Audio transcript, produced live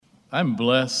I'm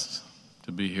blessed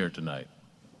to be here tonight.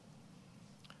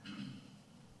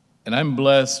 And I'm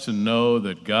blessed to know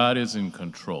that God is in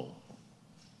control.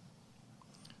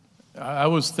 I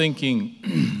was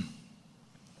thinking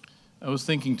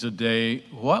today,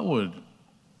 what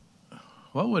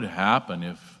would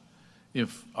happen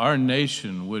if our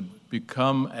nation would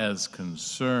become as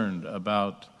concerned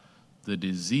about the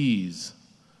disease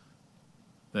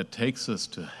that takes us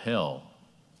to hell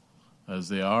as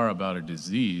they are about a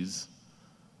disease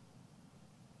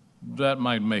that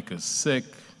might make us sick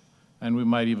and we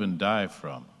might even die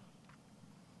from.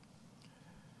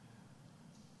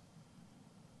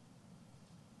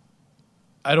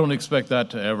 I don't expect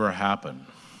that to ever happen.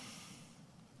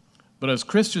 But as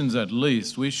Christians, at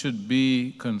least, we should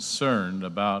be concerned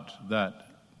about that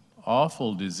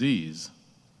awful disease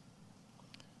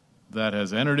that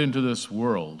has entered into this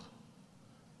world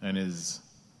and is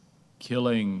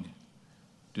killing,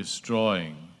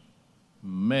 destroying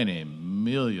many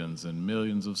millions and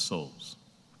millions of souls.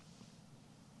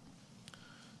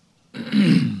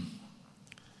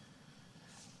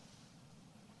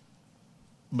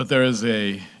 But there is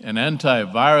an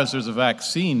antivirus, there's a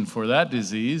vaccine for that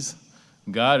disease.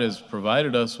 God has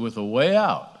provided us with a way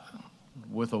out,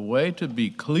 with a way to be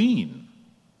clean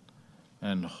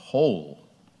and whole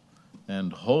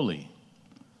and holy.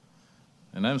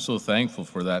 And I'm so thankful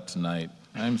for that tonight.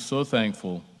 I'm so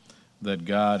thankful that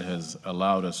God has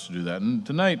allowed us to do that. And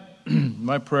tonight,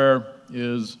 my prayer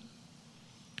is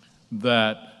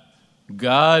that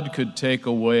God could take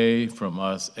away from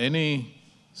us any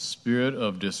spirit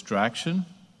of distraction,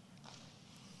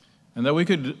 and that we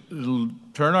could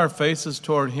turn our faces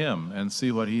toward Him and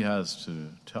see what He has to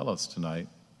tell us tonight.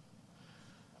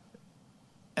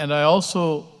 And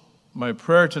my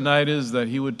prayer tonight is that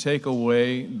He would take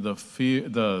away the fear,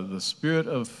 the spirit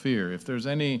of fear. If there's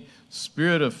any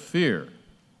spirit of fear,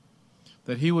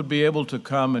 that He would be able to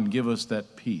come and give us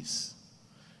that peace.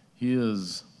 He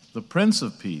is the Prince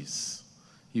of Peace.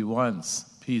 He wants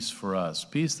peace for us,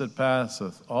 peace that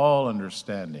passeth all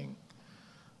understanding,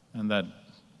 and that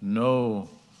no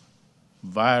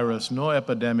virus, no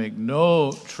epidemic,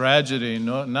 no tragedy,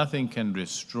 nothing can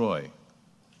destroy.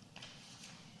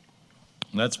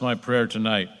 That's my prayer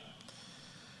tonight.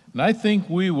 And I think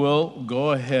we will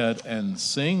go ahead and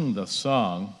sing the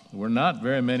song. We're not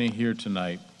very many here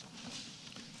tonight.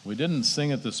 We didn't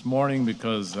sing it this morning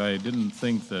because I didn't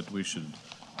think that we should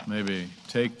maybe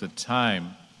take the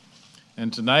time.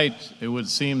 And tonight, it would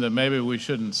seem that maybe we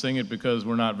shouldn't sing it because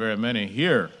we're not very many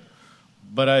here.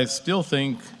 But I still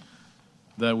think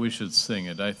that we should sing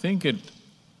it. I think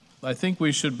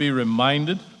we should be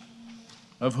reminded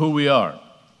of who we are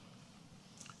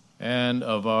and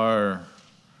of our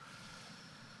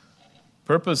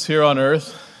purpose here on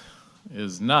earth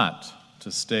is not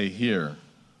to stay here.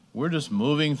 We're just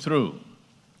moving through.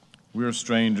 We're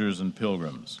strangers and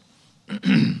pilgrims.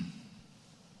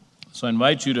 So I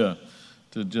invite you to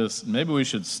just, maybe we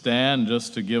should stand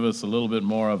just to give us a little bit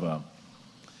more of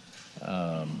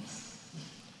a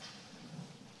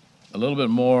little bit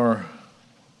more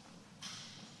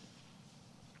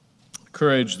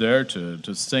courage there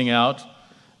to sing out,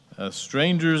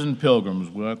 strangers and pilgrims,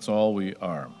 that's all we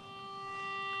are.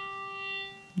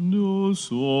 No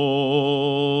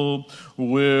soul,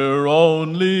 we're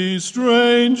only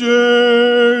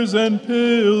strangers and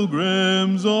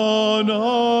pilgrims on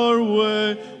our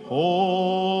way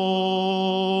home.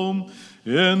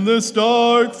 In this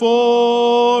dark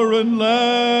foreign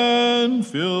land,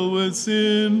 filled with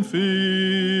sin,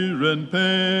 fear, and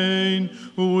pain,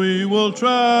 we will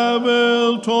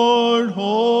travel toward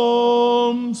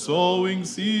home, sowing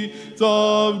seeds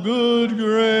of good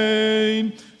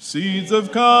grain, seeds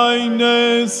of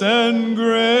kindness and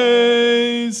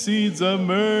grace, seeds of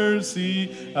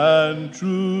mercy and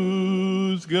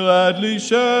truth, gladly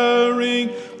sharing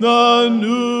the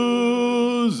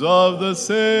news of the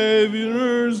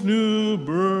Savior's new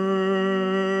birth.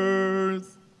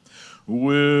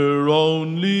 We're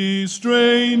only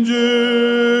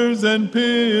strangers and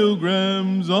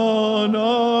pilgrims on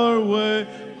our way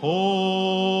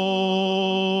home.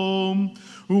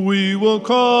 We will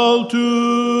call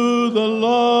to the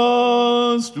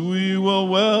lost, we will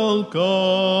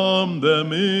welcome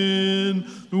them in,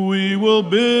 we will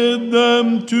bid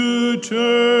them to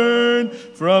turn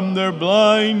from their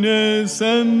blindness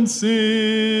and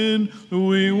sin.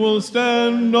 We will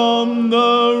stand on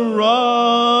the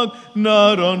rock,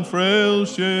 not on frail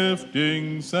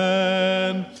shifting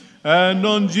sand, and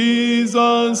on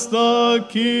Jesus the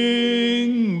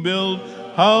King build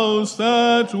house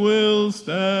that will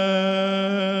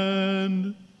stand.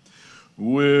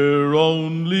 We're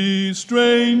only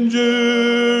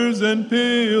strangers and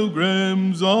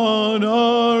pilgrims on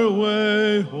our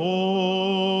way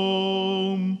home.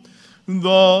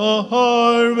 The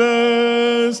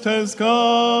harvest has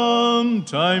come,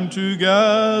 time to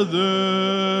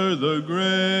gather the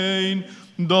grain.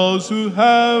 Those who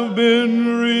have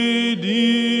been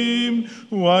redeemed,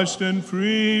 washed and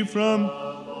free from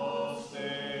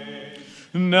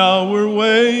now we're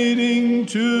waiting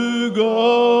to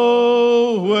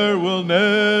go where we'll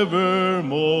never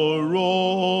more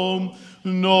roam.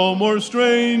 No more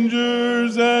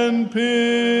strangers and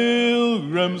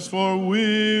pilgrims, for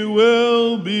we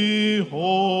will be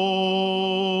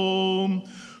home.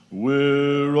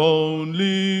 We're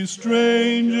only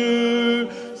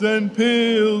strangers and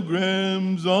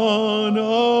pilgrims on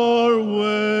our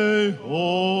way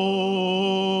home.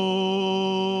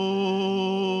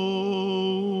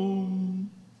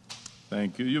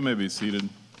 Thank you. You may be seated.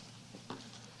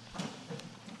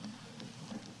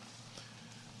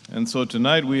 And so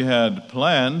tonight we had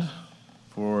planned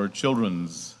for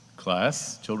children's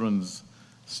class, children's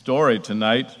story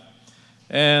tonight.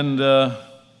 And I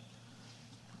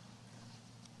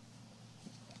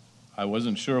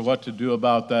wasn't sure what to do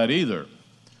about that either.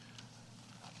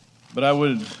 But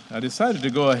I decided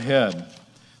to go ahead.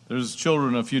 There's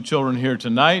a few children here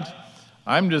tonight.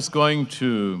 I'm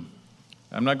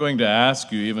not going to ask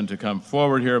you even to come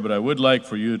forward here, but I would like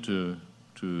for you to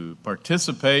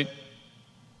participate.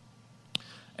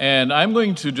 And I'm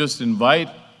going to just invite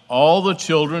all the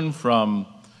children from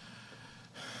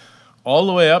all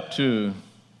the way up to,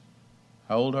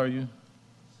 how old are you?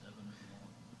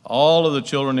 All of the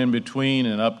children in between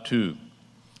and up to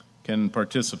can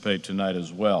participate tonight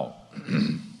as well.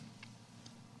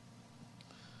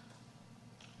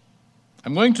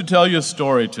 I'm going to tell you a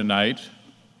story tonight,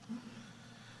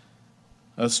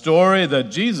 a story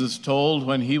that Jesus told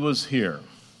when he was here.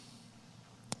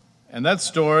 And that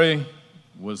story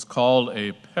was called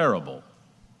a parable.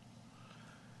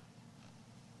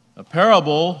 A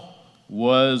parable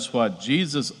was what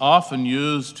Jesus often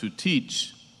used to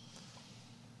teach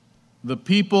the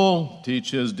people,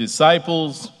 teach his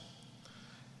disciples,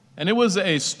 and it was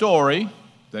a story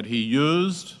that he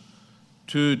used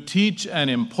to teach an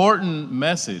important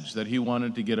message that he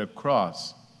wanted to get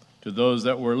across to those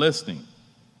that were listening.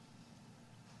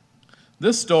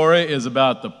 This story is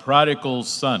about the prodigal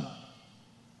son.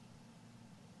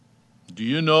 Do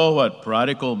you know what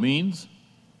prodigal means?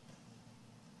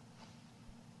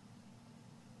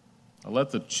 I'll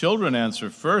let the children answer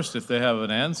first if they have an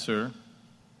answer.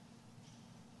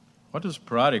 What does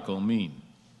prodigal mean?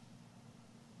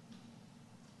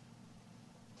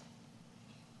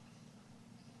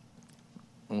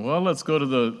 Well, let's go to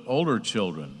the older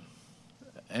children.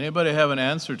 Anybody have an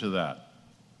answer to that?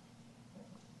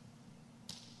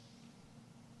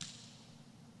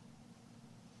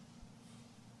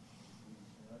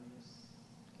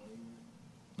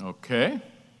 Okay.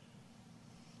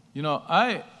 You know,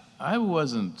 I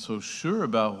wasn't so sure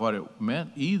about what it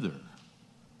meant either,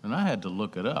 and I had to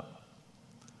look it up.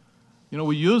 You know,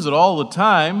 we use it all the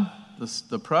time, the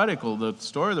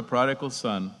story of the prodigal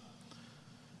son.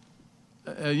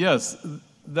 Yes,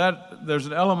 there's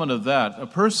an element of that. A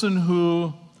person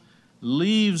who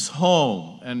leaves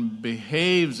home and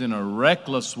behaves in a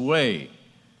reckless way.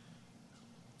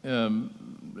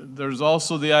 There's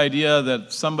also the idea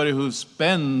that somebody who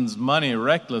spends money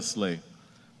recklessly,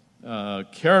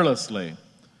 carelessly,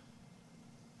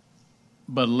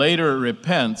 but later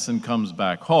repents and comes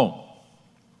back home.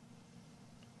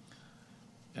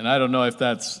 And I don't know if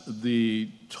that's the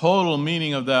total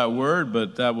meaning of that word,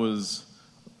 but that was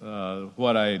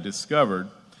what I discovered.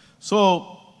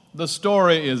 So the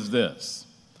story is this.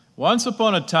 Once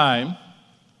upon a time,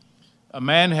 a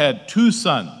man had two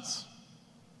sons.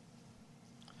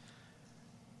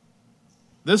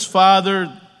 This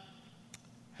father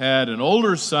had an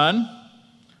older son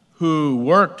who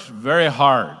worked very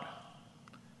hard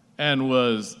and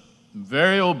was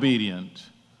very obedient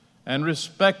and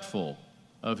respectful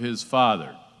of his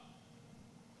father.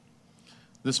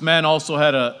 This man also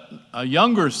had a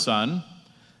younger son,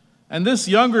 and this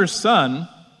younger son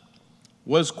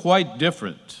was quite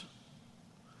different.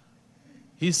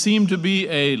 He seemed to be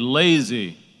a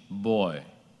lazy boy,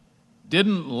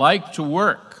 didn't like to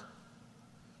work.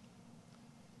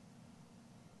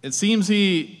 It seems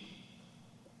he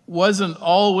wasn't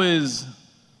always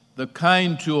the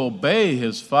kind to obey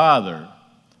his father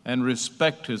and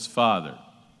respect his father.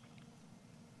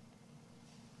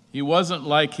 He wasn't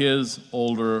like his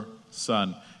older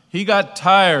son. He got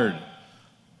tired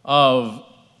of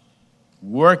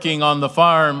working on the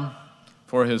farm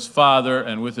for his father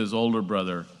and with his older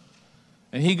brother.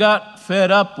 And he got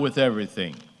fed up with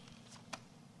everything.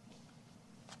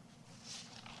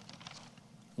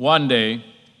 One day,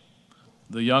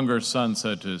 the younger son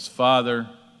said to his father,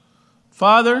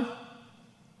 "Father,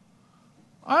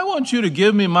 I want you to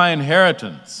give me my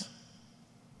inheritance."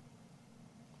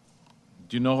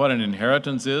 Do you know what an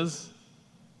inheritance is?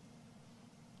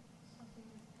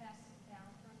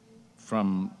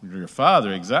 From your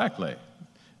father, exactly.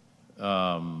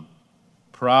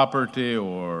 Property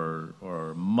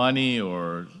or money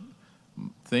or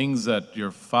things that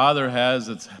your father has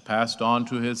that's passed on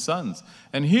to his sons.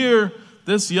 And here,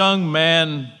 this young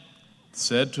man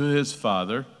said to his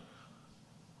father,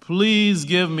 "Please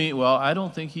give me," well, I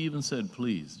don't think he even said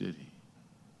please, did he?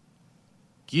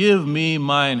 "Give me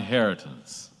my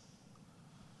inheritance."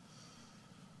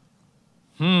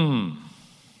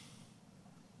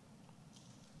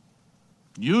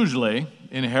 Usually,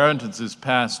 inheritance is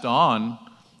passed on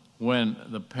when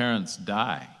the parents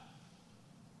die.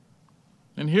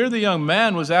 And here the young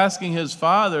man was asking his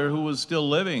father, who was still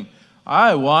living,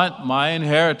 "I want my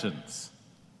inheritance."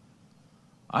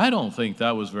 I don't think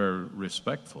that was very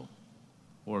respectful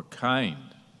or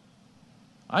kind.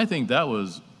 I think that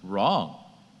was wrong.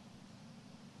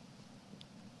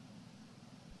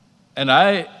 And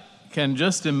I can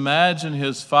just imagine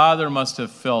his father must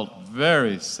have felt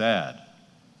very sad.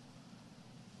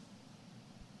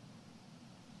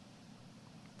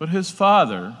 But his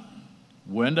father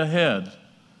went ahead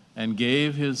and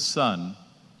gave his son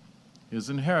his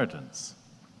inheritance,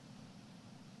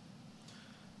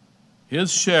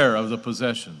 his share of the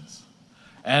possessions.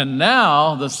 And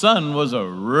now the son was a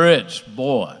rich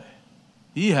boy.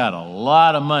 He had a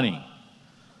lot of money,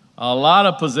 a lot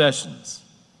of possessions.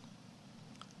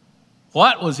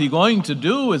 What was he going to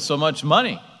do with so much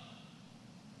money?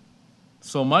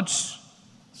 So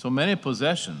many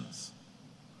possessions.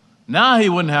 Now he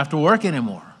wouldn't have to work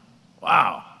anymore.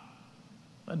 Wow.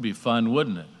 That'd be fun,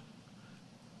 wouldn't it?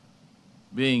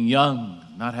 Being young,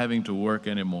 not having to work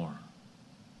anymore.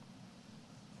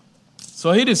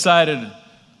 So he decided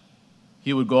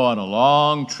he would go on a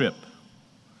long trip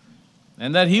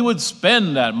and that he would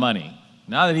spend that money.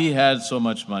 Now that he had so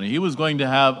much money, he was going to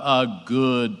have a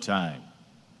good time.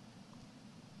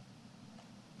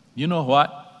 You know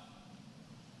what?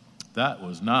 That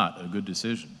was not a good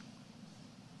decision.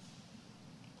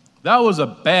 That was a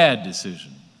bad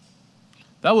decision.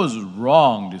 That was a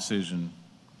wrong decision.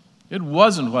 It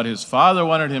wasn't what his father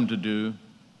wanted him to do.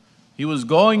 He was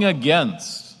going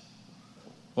against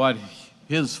what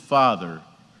his father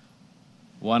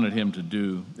wanted him to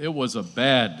do. It was a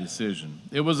bad decision.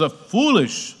 It was a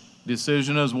foolish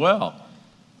decision as well.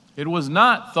 It was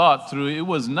not thought through. It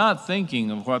was not thinking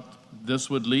of what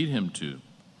this would lead him to.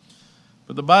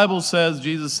 But the Bible says,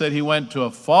 Jesus said he went to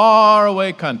a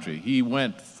faraway country. He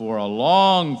went for a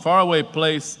long, faraway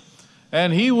place,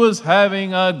 and he was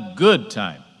having a good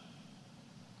time.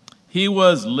 He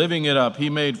was living it up. He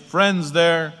made friends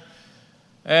there,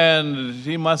 and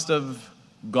he must have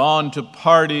gone to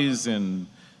parties and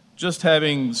just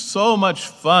having so much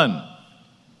fun.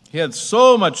 He had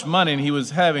so much money, and he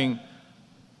was having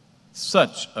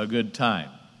such a good time,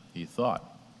 he thought.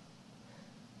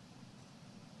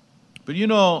 But you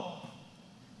know,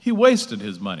 he wasted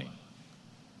his money.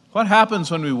 What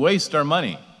happens when we waste our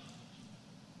money?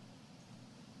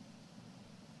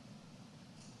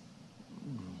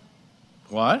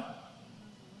 What?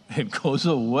 It goes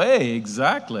away,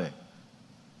 exactly.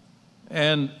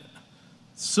 And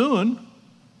soon,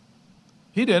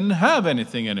 he didn't have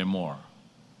anything anymore.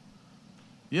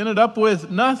 He ended up with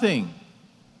nothing.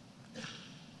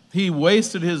 He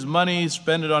wasted his money,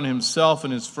 spent it on himself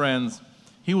and his friends.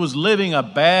 He was living a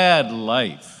bad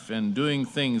life and doing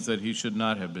things that he should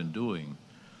not have been doing.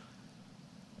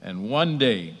 And one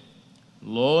day,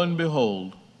 lo and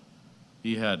behold,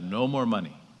 he had no more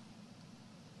money.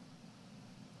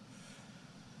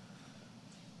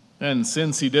 And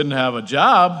since he didn't have a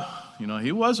job,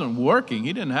 he wasn't working.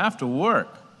 He didn't have to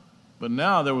work. But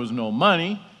now there was no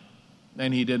money,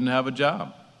 and he didn't have a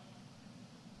job.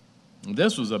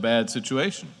 This was a bad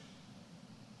situation.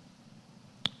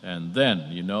 And then,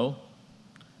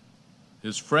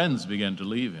 his friends began to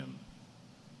leave him.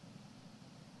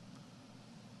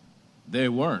 They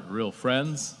weren't real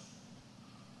friends.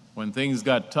 When things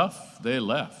got tough, they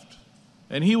left.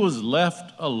 And he was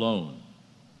left alone.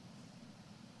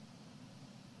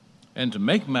 And to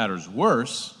make matters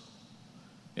worse,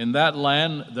 in that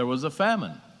land there was a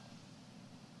famine.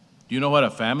 Do you know what a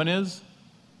famine is?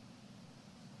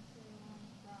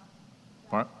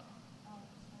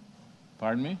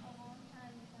 Pardon me?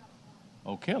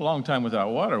 Okay, a long time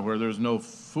without water where there's no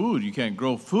food. You can't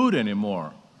grow food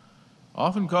anymore,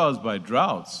 often caused by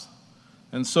droughts.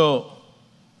 And so,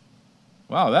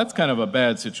 wow, that's kind of a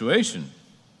bad situation.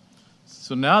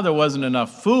 So now there wasn't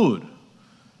enough food.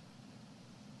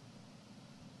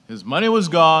 His money was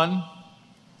gone,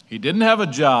 he didn't have a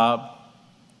job,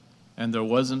 and there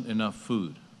wasn't enough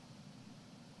food.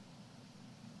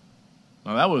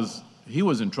 Now he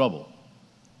was in trouble.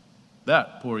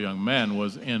 That poor young man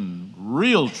was in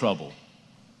real trouble.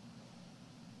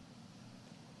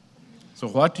 So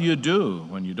what do you do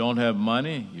when you don't have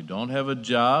money, you don't have a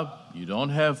job, you don't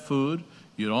have food,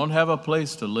 you don't have a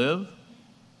place to live?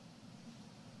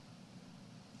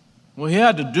 Well, he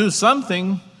had to do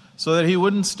something so that he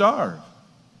wouldn't starve.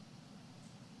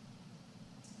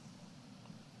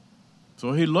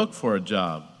 So he looked for a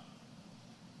job.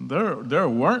 There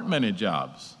weren't many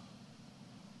jobs.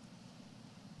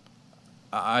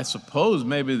 I suppose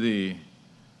maybe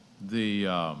the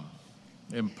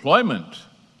unemployment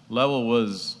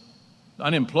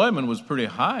was pretty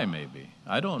high maybe.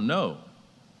 I don't know.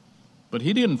 But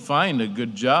he didn't find a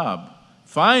good job.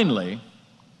 Finally,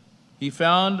 he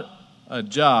found a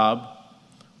job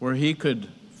where he could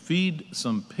feed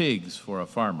some pigs for a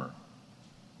farmer.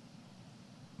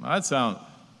 Now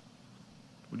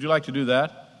would you like to do that?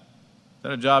 Is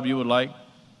that a job you would like?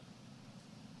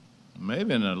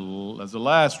 Maybe as a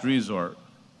last resort.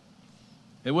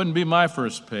 It wouldn't be my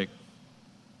first pick.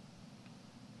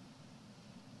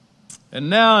 And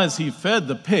now as he fed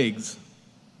the pigs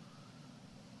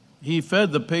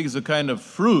a kind of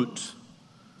fruit,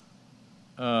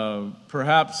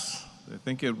 perhaps, I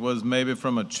think it was maybe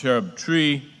from a cherub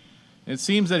tree. It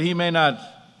seems that he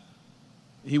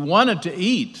wanted to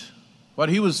eat what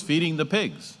he was feeding the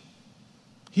pigs.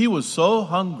 He was so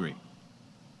hungry.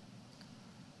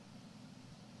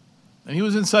 And he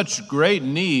was in such great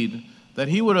need that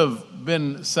he would have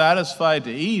been satisfied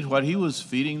to eat what he was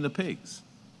feeding the pigs.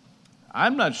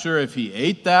 I'm not sure if he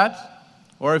ate that,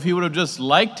 or if he would have just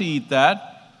liked to eat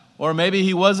that, or maybe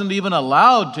he wasn't even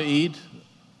allowed to eat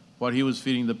what he was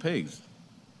feeding the pigs.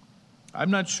 I'm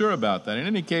not sure about that. In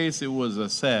any case, it was a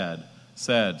sad,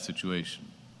 sad situation.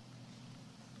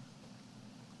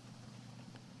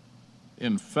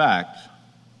 In fact,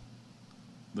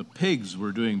 the pigs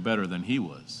were doing better than he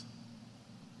was.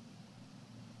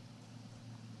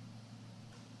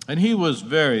 And he was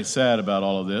very sad about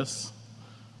all of this.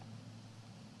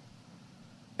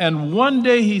 And one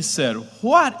day he said,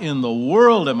 "What in the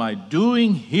world am I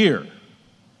doing here?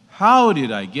 How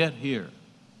did I get here?"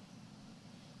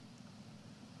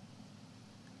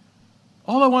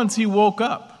 All at once he woke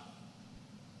up.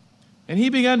 And he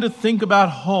began to think about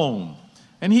home.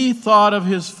 And he thought of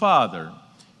his father.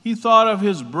 He thought of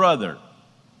his brother.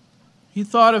 He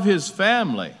thought of his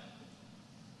family.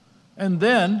 And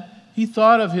then he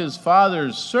thought of his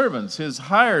father's servants, his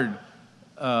hired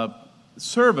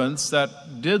servants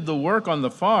that did the work on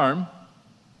the farm.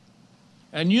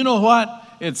 And you know what?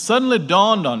 It suddenly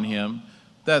dawned on him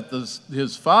that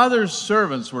his father's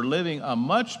servants were living a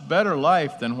much better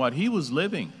life than what he was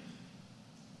living.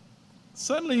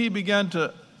 Suddenly he began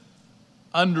to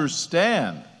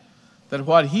understand that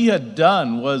what he had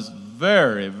done was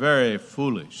very, very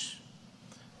foolish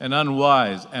and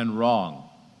unwise and wrong.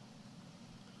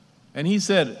 And he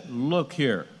said, "Look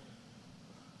here,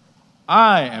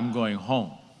 I am going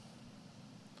home.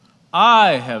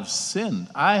 I have sinned.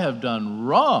 I have done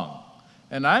wrong.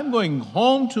 And I'm going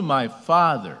home to my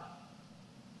father."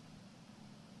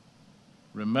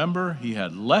 Remember, he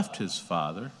had left his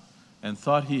father and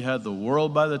thought he had the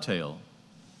world by the tail.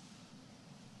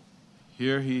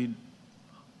 Here he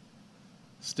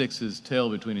sticks his tail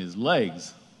between his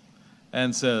legs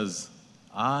and says,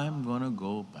 "I'm going to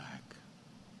go back."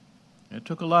 It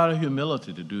took a lot of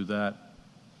humility to do that,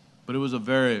 but it was a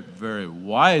very, very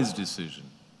wise decision.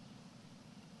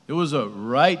 It was a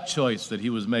right choice that he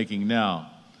was making now.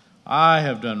 I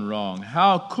have done wrong.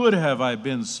 How could have I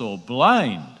been so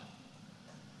blind?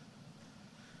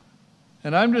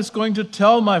 And I'm just going to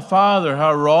tell my father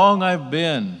how wrong I've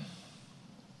been,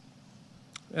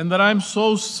 and that I'm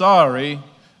so sorry,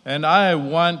 and I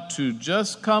want to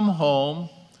just come home,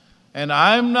 and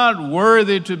I'm not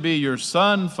worthy to be your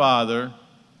son, Father.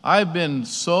 I've been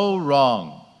so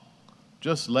wrong.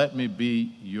 Just let me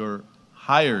be your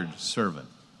hired servant.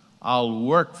 I'll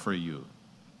work for you.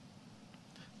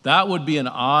 That would be an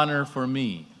honor for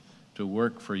me to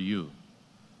work for you.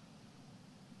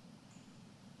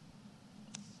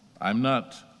 I'm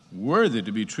not worthy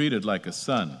to be treated like a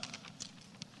son.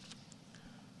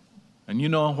 And you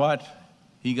know what?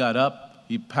 He got up,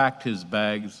 he packed his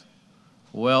bags.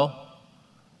 Well,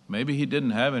 Maybe he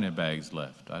didn't have any bags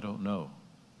left. I don't know.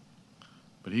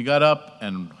 But he got up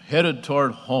and headed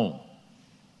toward home.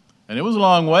 And it was a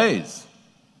long ways.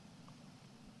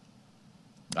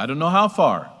 I don't know how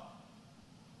far.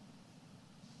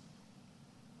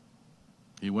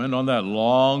 He went on that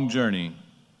long journey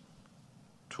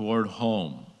toward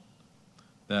home.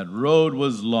 That road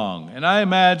was long. And I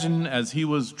imagine as he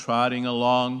was trotting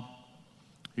along,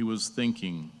 he was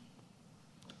thinking,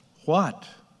 what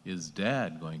is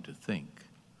Dad going to think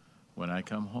when I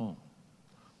come home?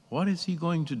 What is he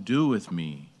going to do with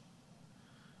me?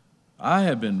 I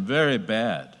have been very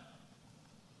bad.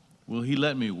 Will he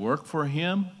let me work for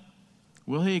him?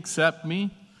 Will he accept me?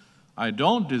 I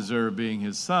don't deserve being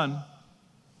his son.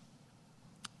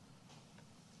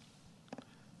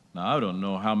 Now, I don't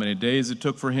know how many days it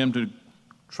took for him to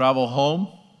travel home.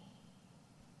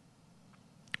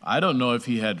 I don't know if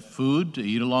he had food to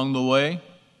eat along the way.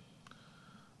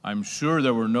 I'm sure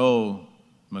there were no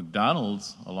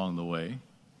McDonald's along the way.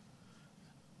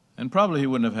 And probably he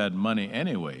wouldn't have had money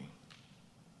anyway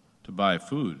to buy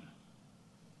food.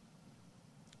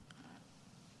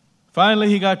 Finally,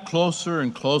 he got closer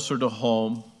and closer to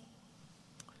home.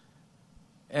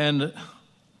 And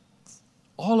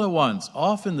all at once,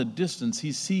 off in the distance,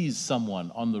 he sees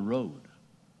someone on the road.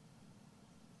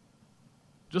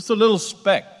 Just a little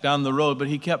speck down the road, but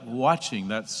he kept watching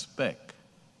that speck.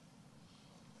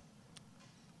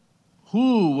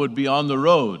 Who would be on the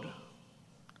road?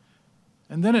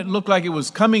 And then it looked like it was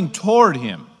coming toward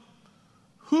him.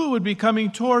 Who would be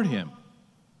coming toward him?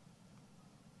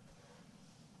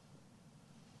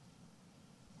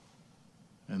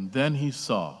 And then he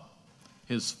saw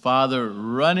his father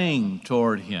running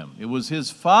toward him. It was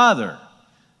his father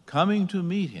coming to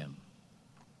meet him.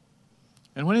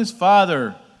 And when his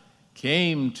father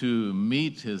came to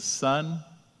meet his son,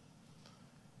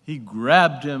 he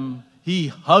grabbed him, he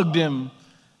hugged him,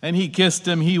 and he kissed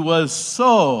him. He was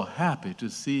so happy to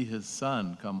see his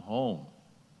son come home,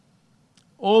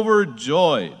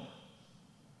 overjoyed.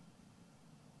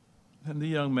 And the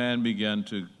young man began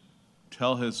to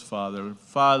tell his father,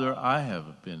 Father, I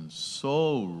have been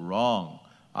so wrong.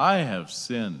 I have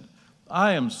sinned.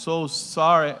 I am so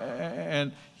sorry.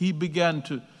 And he began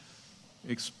to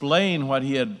explain what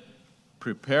he had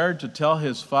prepared to tell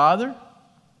his father.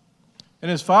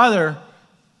 And his father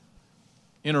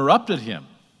interrupted him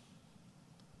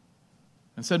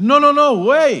and said, No,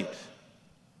 wait.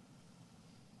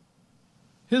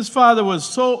 His father was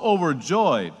so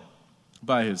overjoyed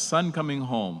by his son coming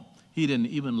home, he didn't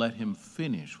even let him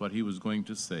finish what he was going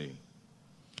to say.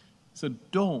 He said,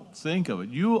 don't think of it.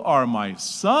 You are my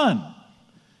son.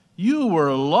 You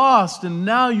were lost and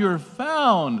now you're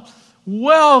found.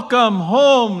 Welcome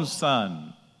home,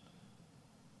 son.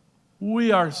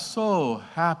 We are so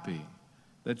happy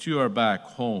that you are back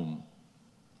home.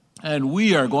 And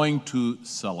we are going to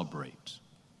celebrate.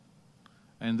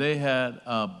 And they had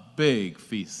a big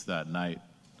feast that night.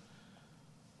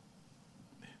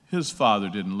 His father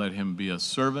didn't let him be a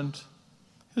servant.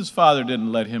 His father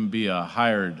didn't let him be a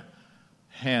hired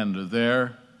hand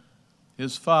there.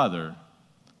 His father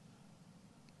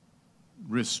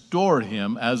restored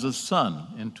him as a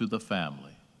son into the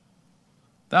family.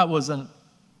 That was a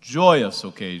joyous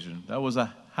occasion. That was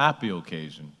a happy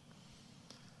occasion.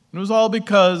 It was all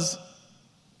because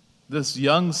this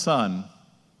young son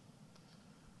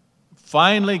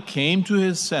finally came to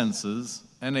his senses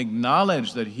and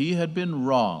acknowledged that he had been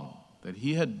wrong, that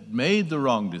he had made the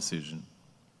wrong decision.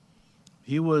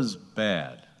 He was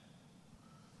bad.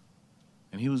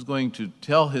 And he was going to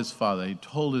tell his father. He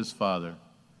told his father.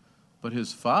 But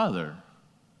his father,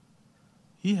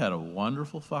 he had a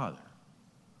wonderful father.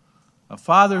 A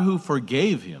father who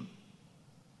forgave him.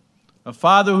 A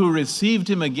father who received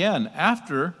him again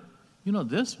after,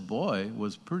 this boy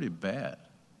was pretty bad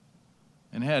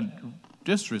and had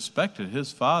disrespected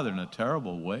his father in a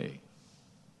terrible way.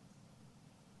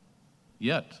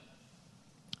 Yet,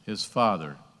 his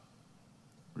father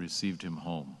received him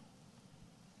home.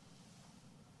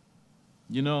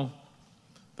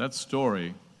 That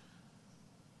story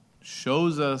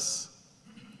shows us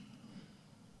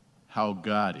how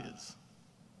God is.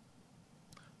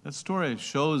 That story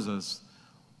shows us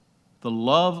the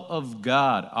love of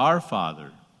God, our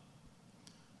Father.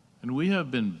 And we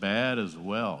have been bad as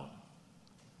well.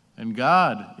 And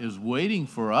God is waiting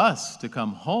for us to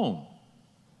come home,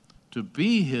 to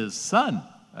be His son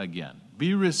again,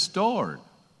 be restored.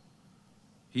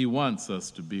 He wants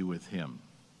us to be with Him.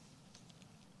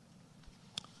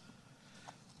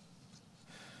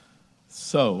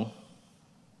 So,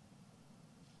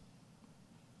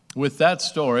 with that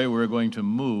story, we're going to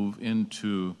move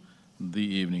into the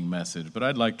evening message, but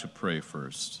I'd like to pray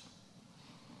first.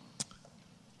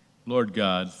 Lord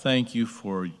God, thank you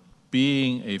for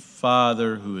being a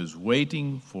Father who is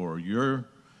waiting for your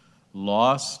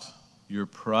lost, your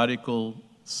prodigal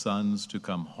sons to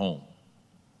come home.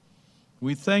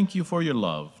 We thank you for your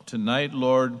love. Tonight,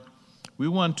 Lord, we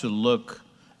want to look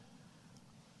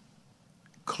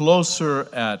closer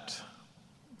at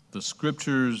the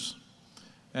Scriptures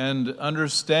and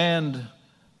understand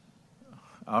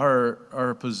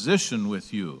our position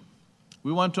with you.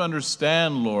 We want to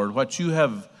understand, Lord, what you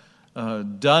have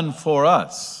done for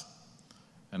us.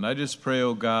 And I just pray,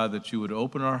 oh God, that you would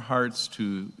open our hearts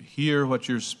to hear what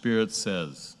your Spirit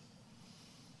says.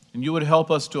 And you would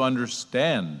help us to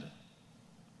understand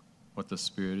what the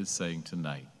Spirit is saying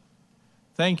tonight.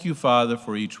 Thank you, Father,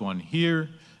 for each one here,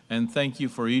 and thank you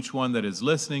for each one that is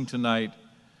listening tonight.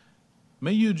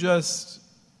 May you just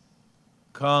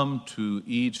come to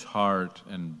each heart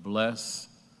and bless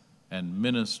and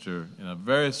minister in a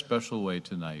very special way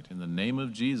tonight. In the name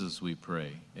of Jesus we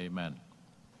pray. Amen.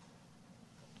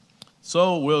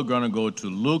 So we're going to go to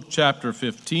Luke chapter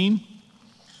 15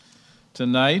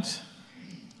 tonight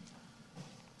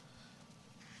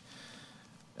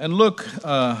and look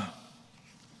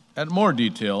at more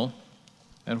detail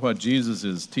at what Jesus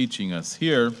is teaching us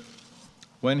here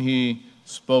when he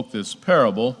spoke this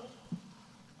parable.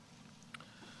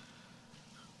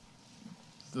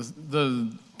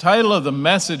 The title of the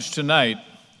message tonight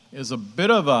is a bit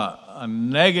of a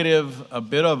negative, a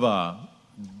bit of a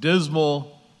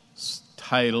dismal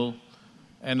title,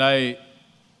 and I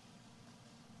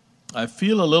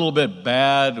feel a little bit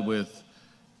bad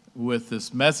with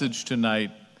this message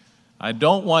tonight. I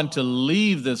don't want to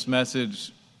leave this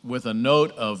message with a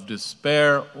note of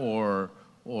despair or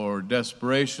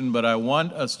desperation, but I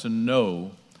want us to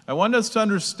know, I want us to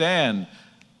understand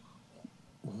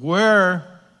where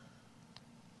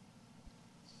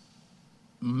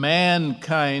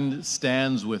mankind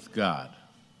stands with God.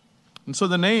 And so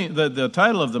the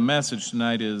title of the message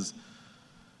tonight is,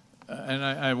 and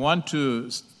I want to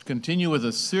continue with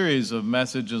a series of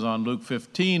messages on Luke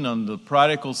 15 on the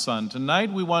prodigal son.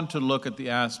 Tonight we want to look at the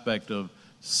aspect of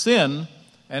sin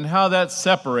and how that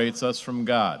separates us from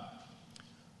God.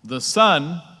 The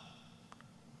son,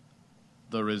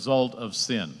 the result of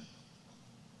sin.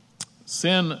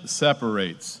 Sin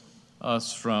separates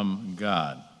us from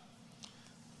God.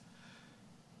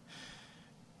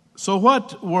 So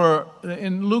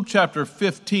in Luke chapter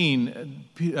 15,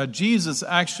 Jesus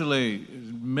actually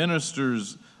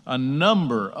ministers a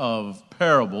number of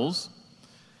parables.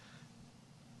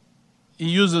 He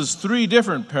uses 3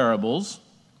 different parables,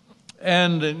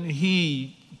 and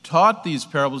he taught these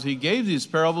parables. He gave these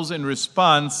parables in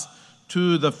response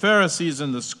to the Pharisees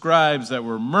and the scribes that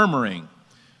were murmuring.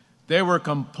 They were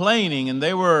complaining and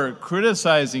they were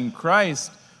criticizing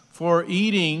Christ for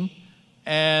eating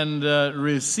and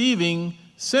receiving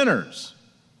sinners.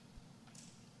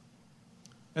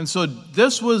 And so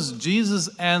this was Jesus'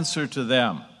 answer to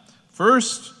them.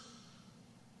 First,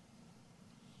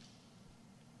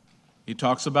 he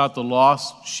talks about the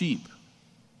lost sheep.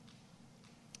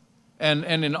 And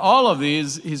in all of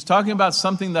these, he's talking about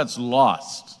something that's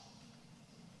lost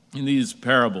in these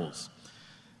parables.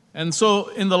 And so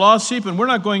in the lost sheep, and we're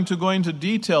not going to go into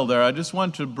detail there, I just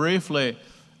want to briefly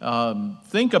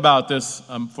think about this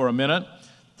for a minute.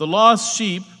 The lost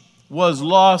sheep was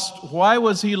lost. Why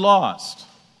was he lost?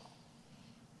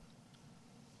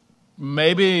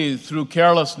 Maybe through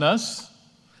carelessness,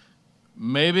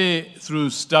 maybe through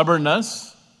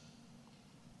stubbornness,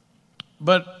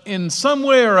 but in some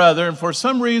way or other, and for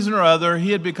some reason or other,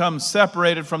 he had become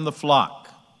separated from the flock.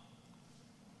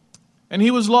 And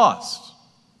he was lost.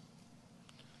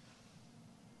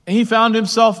 And he found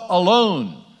himself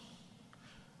alone.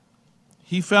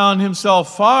 He found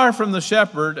himself far from the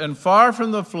shepherd and far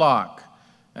from the flock.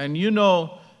 And you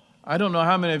know, I don't know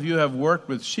how many of you have worked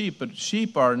with sheep, but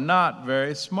sheep are not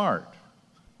very smart,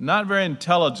 not very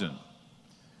intelligent.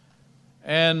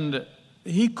 And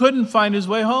he couldn't find his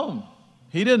way home.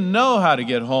 He didn't know how to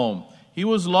get home. He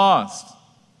was lost.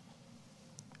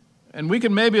 And we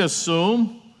can maybe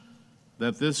assume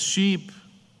that this sheep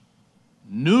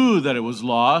knew that it was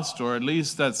lost, or at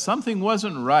least that something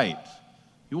wasn't right.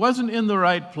 He wasn't in the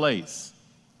right place.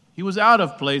 He was out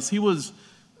of place. He was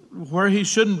where he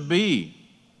shouldn't be.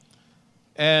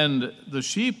 And the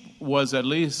sheep was at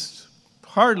least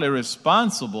partly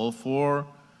responsible for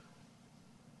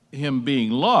him being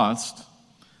lost.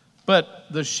 But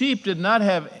the sheep did not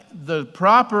have the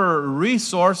proper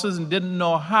resources and didn't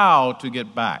know how to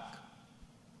get back.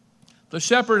 The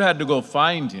shepherd had to go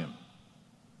find him.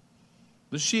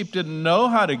 The sheep didn't know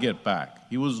how to get back.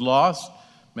 He was lost.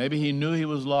 Maybe he knew he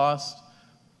was lost.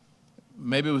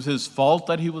 Maybe it was his fault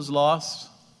that he was lost.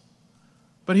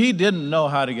 But he didn't know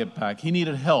how to get back. He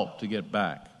needed help to get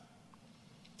back.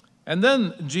 And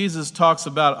then Jesus talks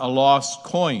about a lost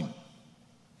coin.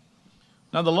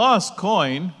 Now, the lost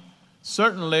coin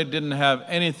certainly didn't have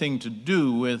anything to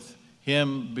do with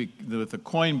with the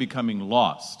coin becoming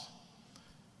lost.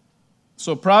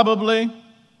 So probably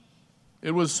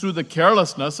it was through the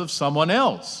carelessness of someone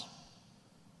else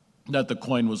that the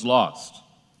coin was lost.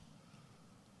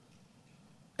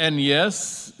 And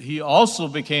yes, he also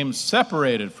became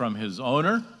separated from his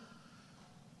owner.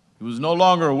 He was no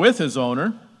longer with his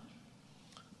owner.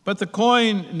 But the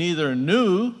coin neither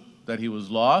knew that he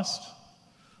was lost,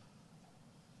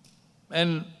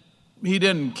 and he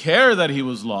didn't care that he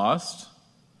was lost,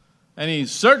 and he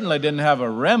certainly didn't have a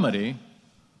remedy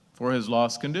for his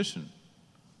lost condition.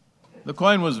 The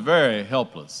coin was very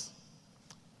helpless.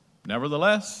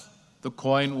 Nevertheless, the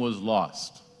coin was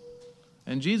lost.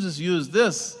 And Jesus used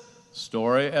this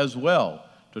story as well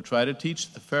to try to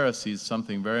teach the Pharisees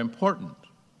something very important.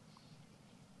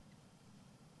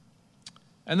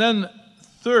 And then,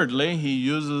 thirdly, he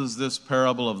uses this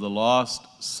parable of the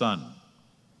lost son.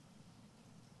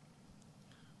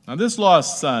 Now, this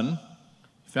lost son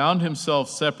found himself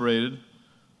separated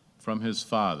from his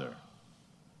father.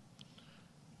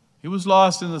 He was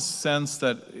lost in the sense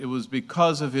that it was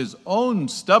because of his own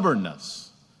stubbornness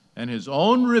and his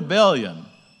own rebellion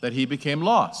that he became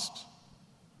lost,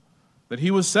 that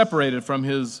he was separated from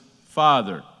his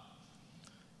father.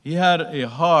 He had a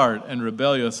hard and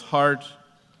rebellious heart.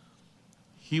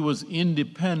 He was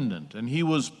independent and he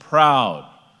was proud.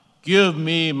 Give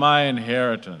me my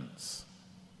inheritance.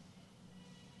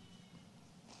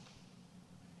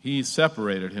 He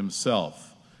separated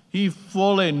himself. He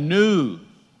fully knew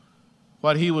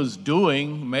what he was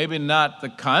doing, maybe not the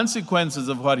consequences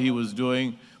of what he was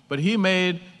doing, but he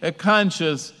made a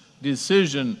conscious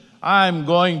decision. I'm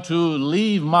going to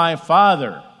leave my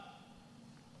father.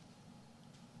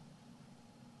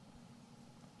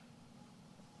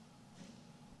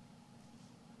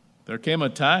 There came a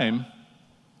time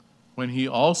when he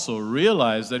also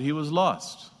realized that he was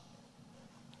lost.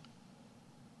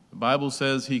 The Bible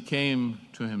says he came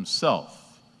to himself.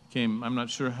 I'm not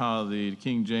sure how the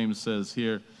King James says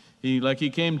here. He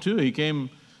came to. He came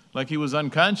like he was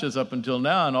unconscious up until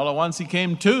now, and all at once he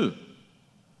came to.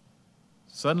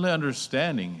 Suddenly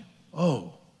understanding,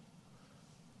 oh,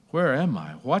 where am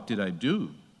I? What did I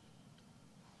do?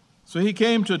 So he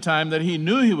came to a time that he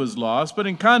knew he was lost, but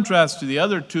in contrast to the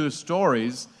other two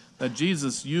stories that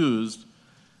Jesus used,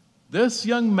 this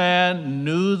young man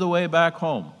knew the way back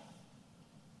home.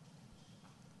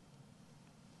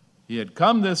 He had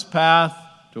come this path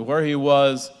to where he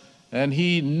was, and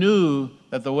he knew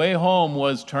that the way home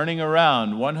was turning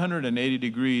around 180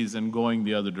 degrees and going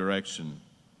the other direction.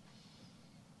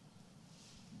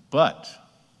 But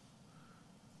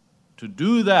to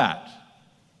do that,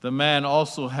 the man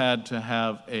also had to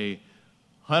have a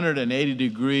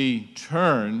 180-degree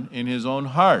turn in his own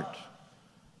heart,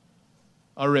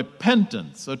 a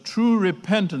repentance, a true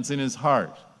repentance in his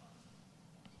heart.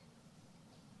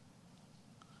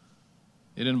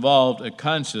 It involved a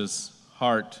conscious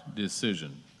heart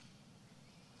decision.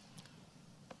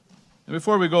 And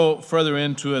before we go further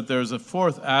into it, there's a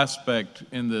fourth aspect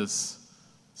in this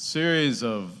series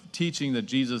of teaching that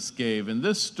Jesus gave. In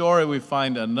this story, we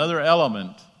find another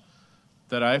element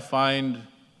that I find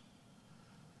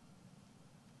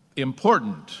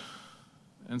important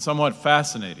and somewhat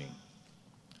fascinating.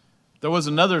 There was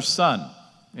another son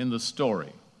in the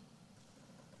story.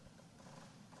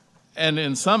 And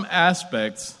in some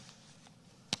aspects,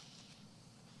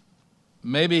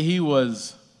 maybe he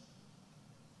was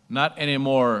not any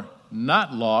more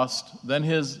not lost than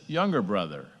his younger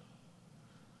brother.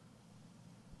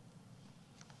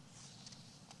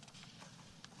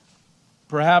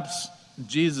 Perhaps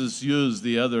Jesus used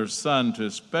the other son to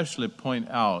especially point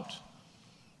out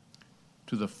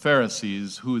to the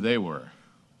Pharisees who they were.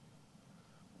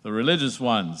 The religious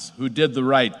ones who did the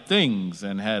right things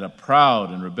and had a proud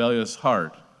and rebellious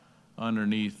heart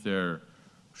underneath their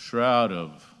shroud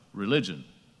of religion.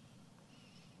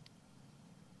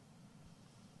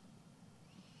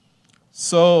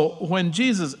 So when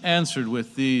Jesus answered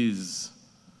with these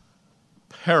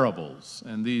parables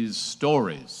and these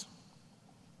stories,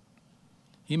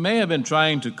 he may have been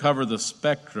trying to cover the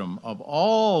spectrum of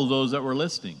all those that were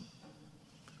listening.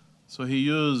 So he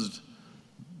used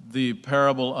the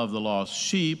parable of the lost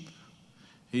sheep,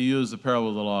 he used the parable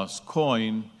of the lost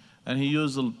coin, and he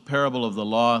used the parable of the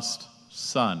lost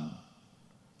son.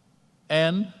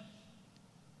 And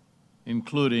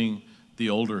including the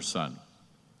older son.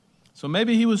 So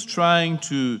maybe he was trying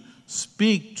to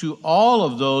speak to all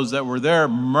of those that were there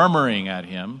murmuring at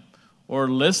him or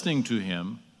listening to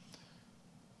him,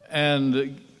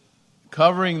 and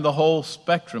covering the whole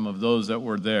spectrum of those that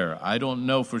were there. I don't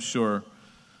know for sure.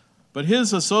 But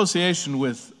his association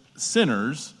with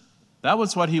sinners, that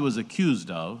was what he was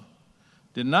accused of,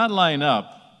 did not line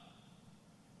up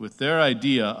with their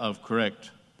idea of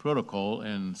correct protocol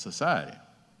in society.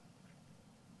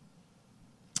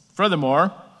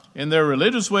 Furthermore, in their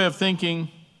religious way of thinking,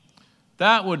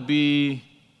 that would be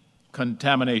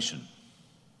contamination.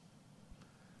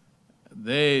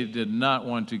 They did not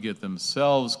want to get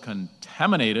themselves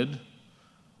contaminated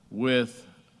with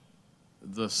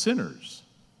the sinners.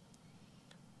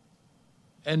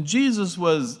 And Jesus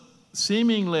was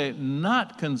seemingly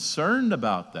not concerned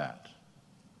about that.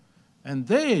 And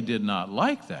they did not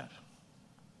like that.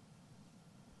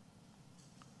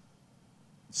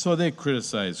 So they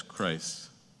criticized Christ.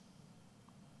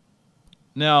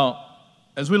 Now,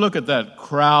 as we look at that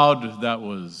crowd that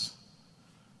was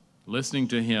listening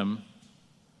to him,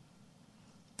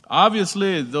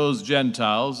 obviously those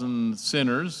Gentiles and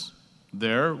sinners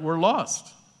there were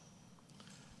lost.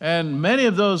 And many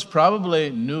of those probably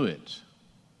knew it.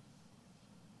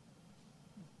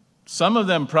 Some of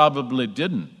them probably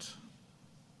didn't.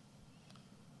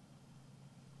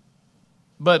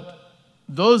 But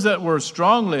those that were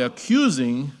strongly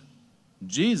accusing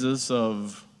Jesus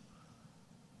of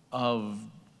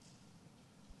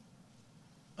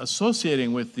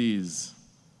associating with these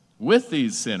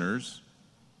sinners,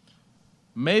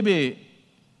 maybe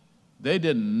they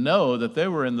didn't know that they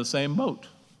were in the same boat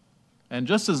and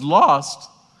just as lost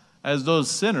as those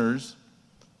sinners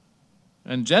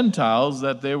and Gentiles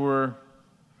that they were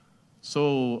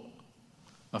so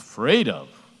afraid of.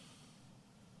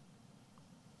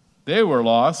 They were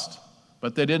lost,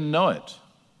 but they didn't know it.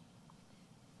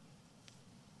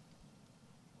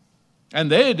 And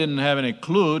they didn't have any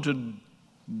clue to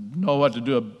know what to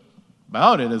do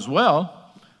about it as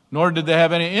well, nor did they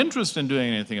have any interest in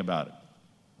doing anything about it,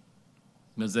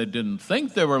 because they didn't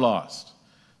think they were lost.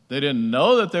 They didn't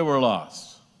know that they were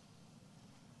lost.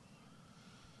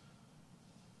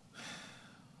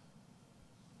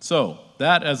 So,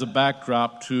 that as a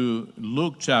backdrop to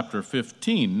Luke chapter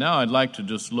 15. Now I'd like to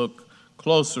just look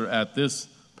closer at this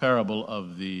parable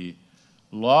of the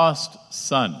lost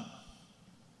son.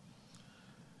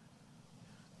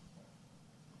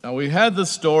 Now we had the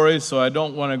story, so I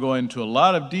don't want to go into a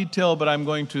lot of detail, but I'm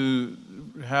going to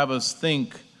have us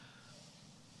think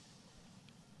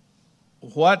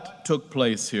what took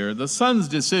place here. The son's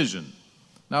decision.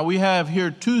 Now we have here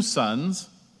two sons.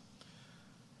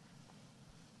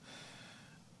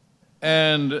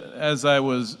 And as I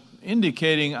was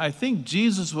indicating, I think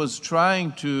Jesus was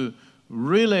trying to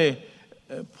really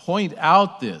point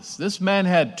out this. This man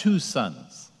had two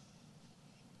sons.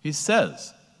 He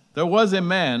says, there was a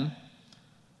man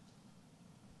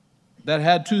that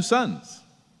had two sons.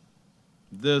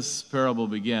 This parable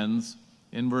begins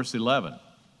in verse 11.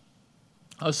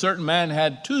 A certain man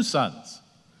had two sons.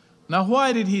 Now,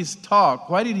 why did he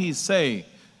say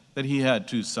that he had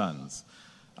two sons?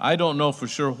 I don't know for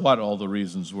sure what all the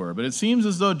reasons were, but it seems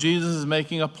as though Jesus is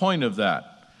making a point of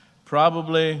that.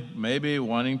 Probably, maybe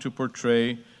wanting to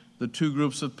portray the two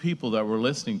groups of people that were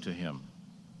listening to him.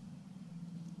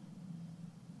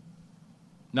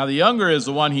 Now, the younger is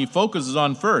the one he focuses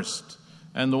on first,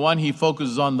 and the one he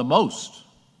focuses on the most,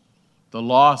 the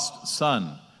lost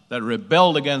son that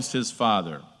rebelled against his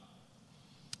father.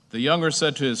 The younger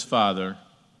said to his father,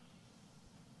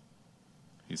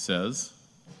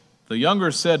 the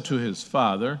younger said to his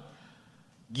father,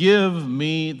 give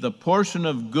me the portion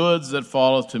of goods that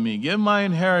falleth to me. Give my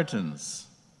inheritance.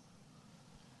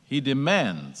 He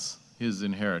demands his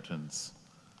inheritance.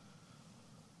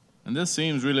 And this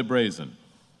seems really brazen.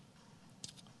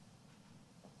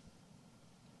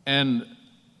 And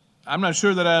I'm not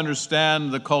sure that I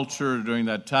understand the culture during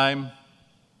that time,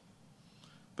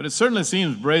 but it certainly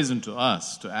seems brazen to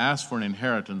us to ask for an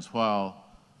inheritance while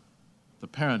the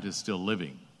parent is still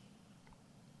living.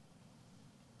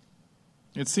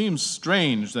 It seems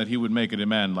strange that he would make a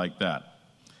demand like that.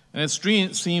 And it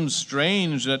seems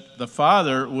strange that the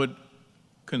father would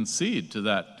concede to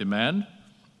that demand.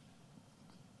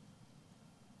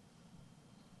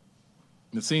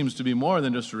 It seems to be more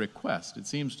than just a request. It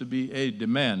seems to be a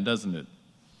demand, doesn't it?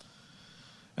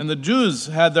 And the Jews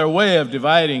had their way of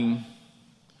dividing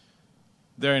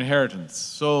their inheritance.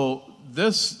 So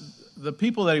the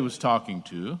people that he was talking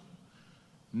to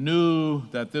knew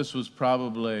that this was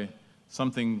probably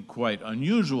something quite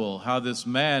unusual, how this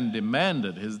man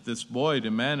demanded, this boy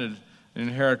demanded an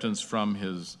inheritance from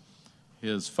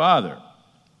his father.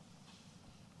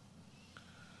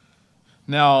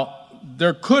 Now,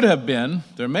 there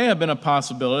may have been a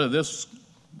possibility that this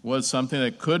was something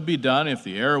that could be done if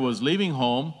the heir was leaving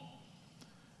home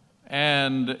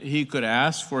and he could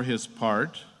ask for his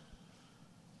part.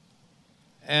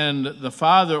 And the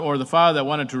father that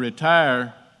wanted to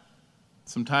retire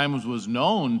sometimes was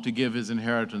known to give his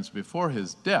inheritance before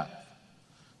his death.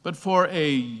 But for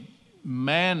a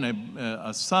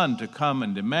son to come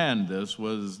and demand this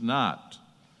was not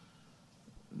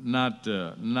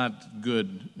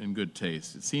good in good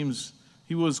taste. It seems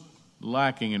he was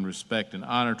lacking in respect and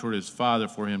honor toward his father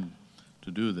for him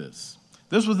to do this.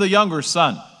 This was the younger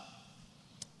son,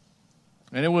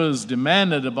 and it was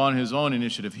demanded upon his own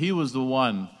initiative. He was the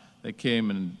one that came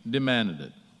and demanded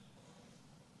it.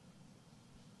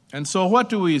 And so what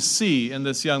do we see in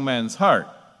this young man's heart?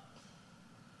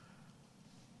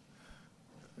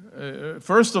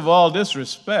 First of all,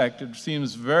 disrespect. It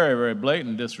seems very, very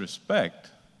blatant disrespect.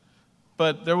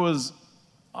 But there was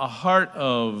a heart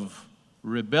of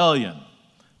rebellion.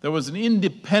 There was an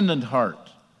independent heart.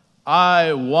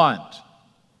 I want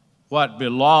what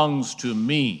belongs to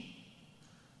me.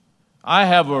 I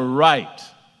have a right.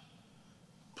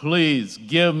 Please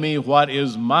give me what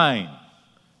is mine.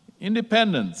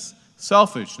 Independence,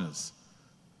 selfishness,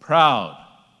 proud,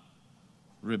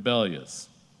 rebellious.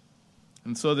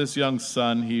 And so this young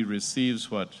son, he receives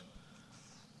what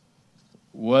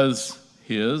was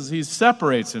his. He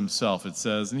separates himself, it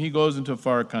says, and he goes into a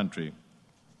far country.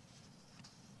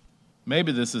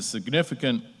 Maybe this is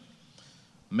significant,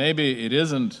 maybe it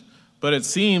isn't, but it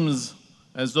seems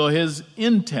as though his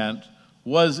intent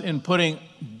was in putting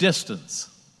distance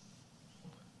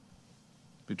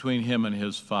between him and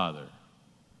his father.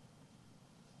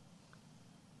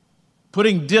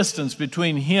 Putting distance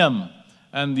between him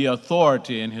and the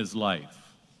authority in his life.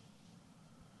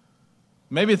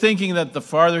 Maybe thinking that the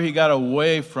farther he got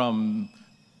away from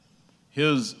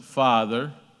his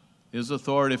father, his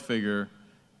authority figure,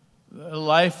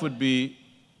 life would be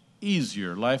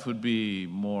easier, life would be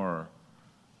more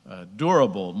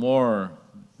durable, more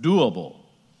doable.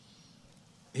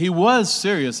 He was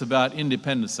serious about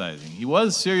independentizing. He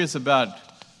was serious about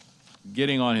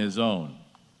getting on his own.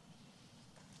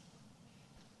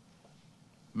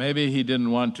 Maybe he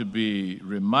didn't want to be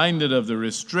reminded of the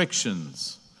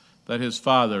restrictions that his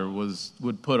father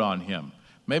would put on him.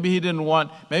 Maybe he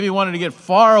wanted to get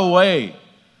far away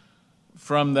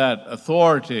from that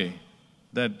authority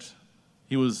that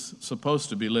he was supposed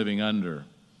to be living under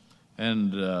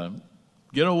and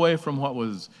get away from what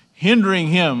was hindering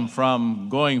him from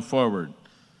going forward.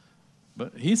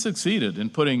 But he succeeded in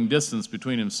putting distance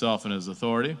between himself and his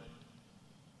authority.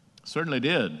 Certainly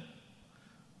did.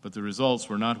 But the results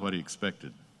were not what he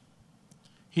expected.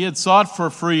 He had sought for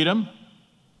freedom.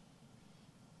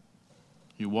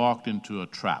 He walked into a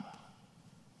trap.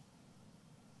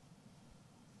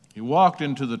 He walked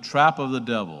into the trap of the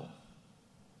devil.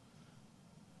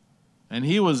 And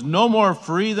he was no more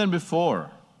free than before.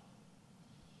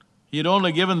 He had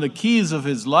only given the keys of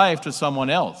his life to someone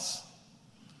else.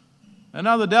 And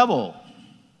now the devil,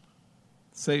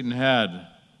 Satan, had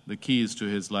the keys to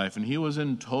his life, and he was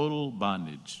in total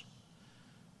bondage.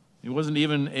 He wasn't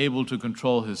even able to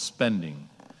control his spending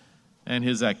and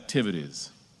his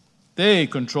activities. They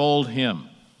controlled him.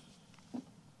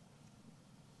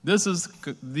 This is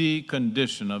the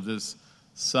condition of this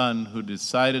son who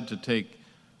decided to take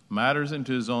matters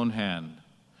into his own hand,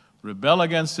 rebel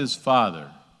against his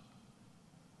father,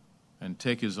 and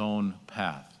take his own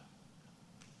path.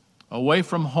 Away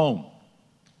from home,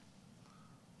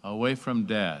 away from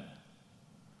dad,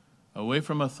 away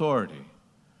from authority,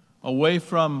 away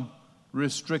from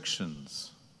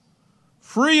restrictions.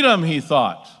 Freedom, he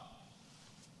thought.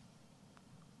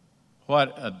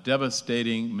 What a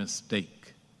devastating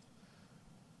mistake.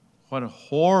 What a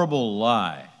horrible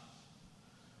lie.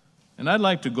 And I'd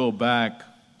like to go back,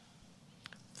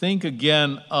 think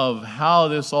again of how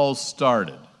this all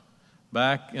started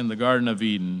back in the Garden of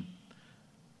Eden.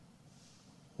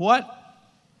 What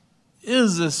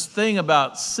is this thing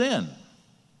about sin?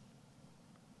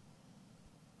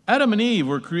 Adam and Eve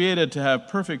were created to have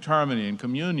perfect harmony and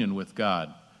communion with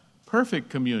God. Perfect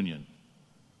communion.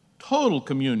 Total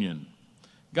communion.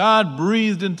 God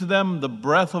breathed into them the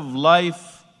breath of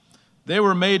life. They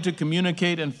were made to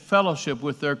communicate and fellowship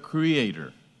with their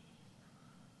Creator.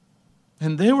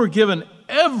 And they were given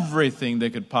everything they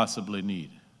could possibly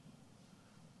need.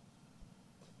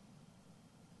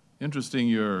 Interesting,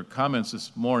 your comments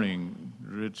this morning,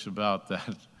 Rich, about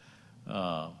that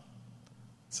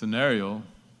scenario.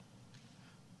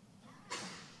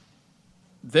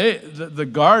 The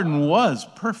garden was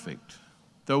perfect.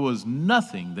 There was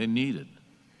nothing they needed.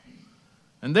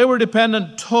 And they were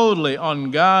dependent totally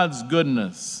on God's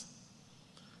goodness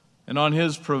and on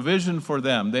His provision for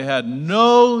them. They had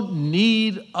no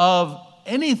need of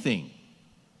anything.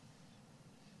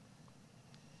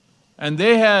 And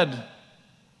they had,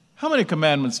 how many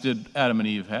commandments did Adam and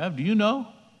Eve have? Do you know?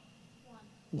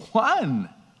 One.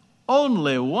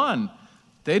 Only one.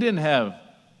 They didn't have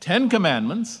 10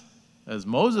 commandments, as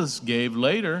Moses gave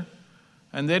later,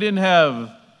 and they didn't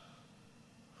have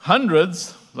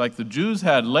hundreds like the Jews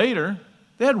had later.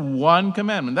 They had one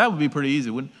commandment. That would be pretty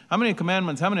easy. How many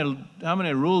commandments, how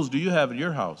many rules do you have at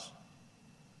your house?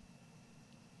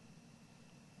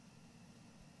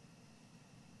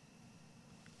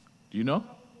 Do you know?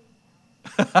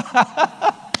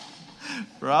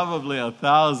 Probably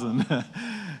 1,000.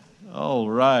 All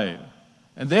right.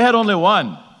 And they had only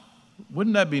one.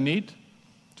 Wouldn't that be neat?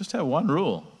 Just have one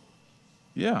rule.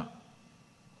 Yeah.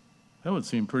 That would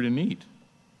seem pretty neat.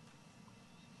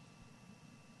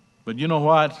 But you know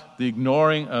what? The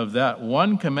ignoring of that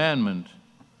one commandment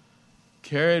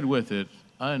carried with it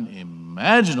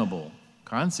unimaginable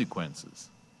consequences.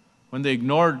 When they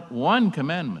ignored one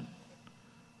commandment,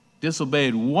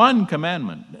 disobeyed one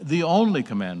commandment, the only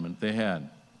commandment they had.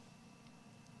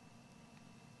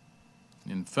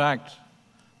 In fact,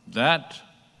 that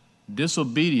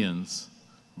disobedience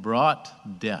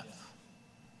brought death.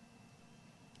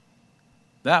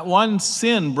 That one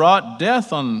sin brought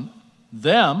death on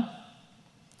them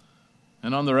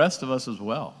and on the rest of us as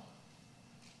well.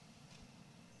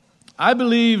 I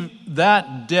believe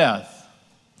that death,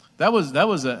 that was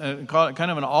a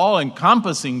kind of an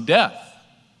all-encompassing death.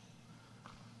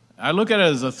 I look at it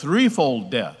as a threefold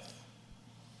death.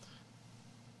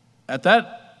 At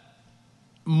that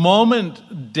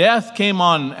moment death came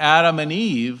on Adam and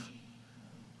Eve,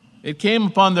 it came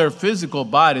upon their physical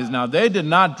bodies. Now, they did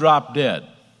not drop dead.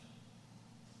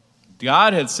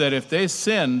 God had said if they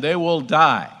sin, they will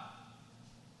die.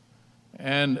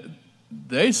 And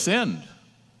they sinned,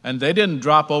 and they didn't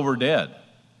drop over dead.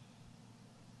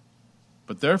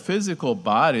 But their physical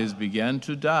bodies began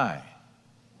to die.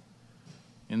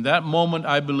 In that moment,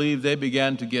 I believe they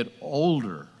began to get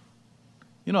older.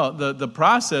 You know, the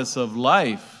process of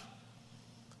life,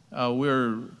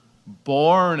 we're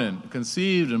born and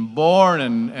conceived and born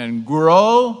and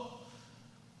grow,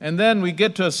 and then we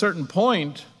get to a certain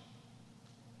point.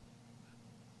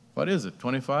 What is it,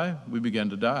 25? We begin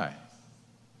to die.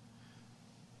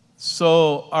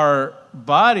 So our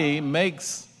body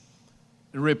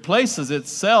replaces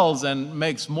its cells and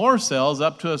makes more cells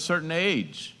up to a certain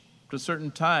age, to a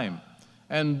certain time.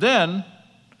 And then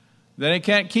it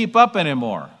can't keep up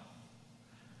anymore.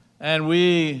 And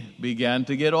we began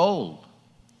to get old.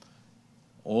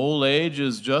 Old age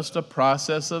is just a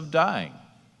process of dying.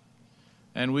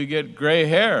 And we get gray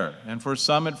hair, and for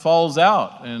some it falls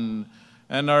out, and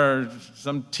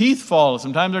some teeth fall.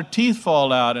 Sometimes our teeth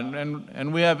fall out,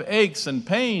 and we have aches and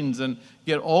pains, and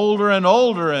get older and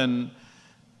older, and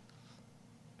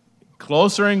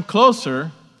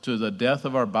closer to the death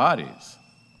of our bodies.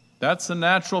 That's the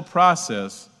natural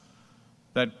process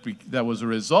that was a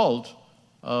result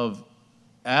of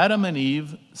Adam and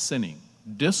Eve sinning,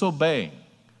 disobeying.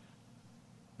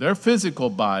 Their physical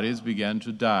bodies began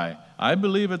to die. I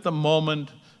believe at the moment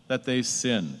that they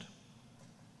sinned.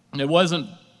 It wasn't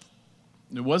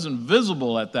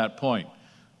visible at that point.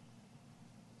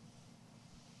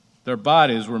 Their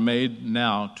bodies were made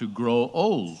now to grow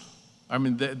old. I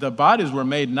mean, the bodies were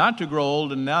made not to grow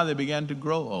old, and now they began to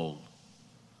grow old.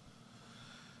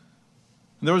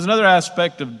 And there was another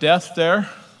aspect of death there,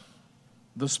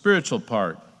 the spiritual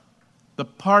part, the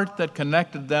part that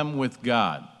connected them with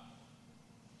God.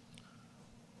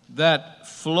 That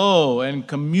flow and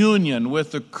communion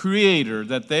with the Creator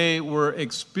that they were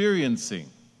experiencing,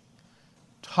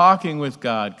 talking with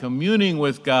God, communing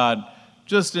with God,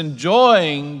 just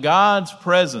enjoying God's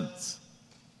presence.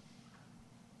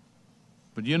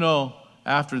 But you know,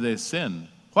 after they sinned,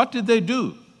 what did they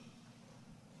do?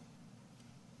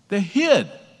 They hid.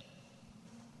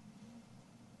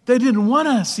 They didn't want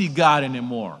to see God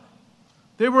anymore.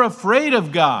 They were afraid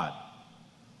of God.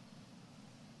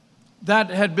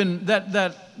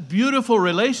 That beautiful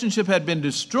relationship had been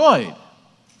destroyed.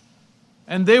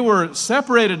 And they were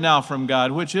separated now from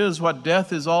God, which is what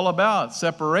death is all about,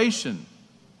 separation.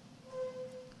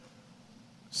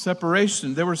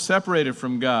 Separation. They were separated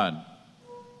from God.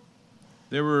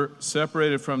 They were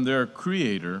separated from their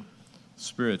Creator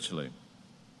spiritually.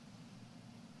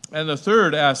 And the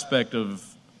third aspect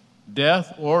of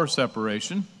death or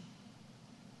separation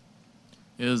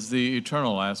is the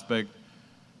eternal aspect.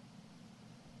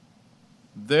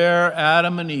 there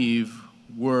Adam and Eve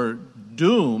were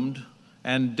doomed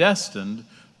and destined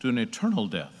to an eternal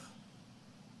death,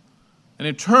 an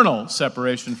eternal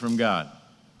separation from God.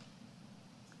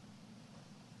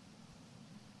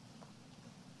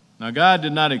 Now, God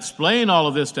did not explain all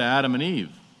of this to Adam and Eve.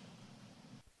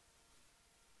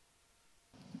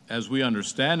 As we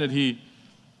understand it, He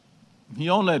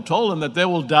only told them that they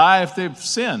will die if they've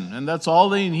sinned, and that's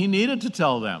all He needed to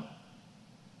tell them.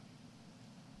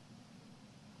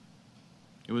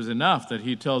 It was enough that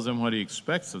He tells them what He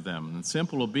expects of them, and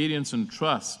simple obedience and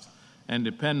trust and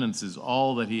dependence is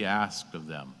all that He asked of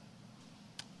them.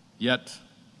 Yet,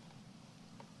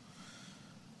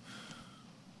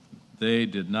 they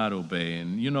did not obey.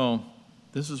 And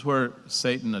this is where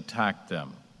Satan attacked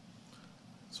them.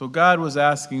 So God was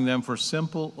asking them for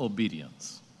simple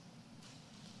obedience.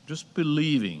 Just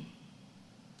believing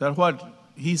that what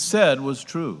He said was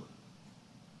true.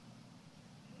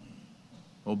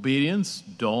 Obedience,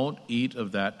 don't eat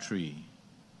of that tree.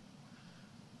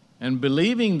 And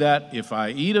believing that if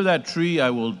I eat of that tree, I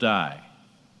will die.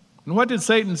 And what did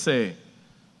Satan say?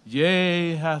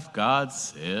 Yea, hath God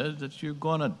said that you're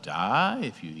going to die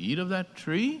if you eat of that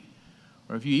tree?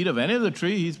 Or if you eat of any of the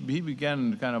tree? He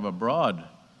began kind of a broad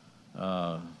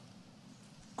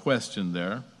question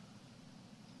there.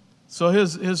 So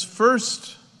his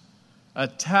first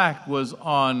attack was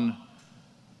on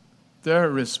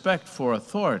their respect for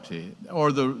authority,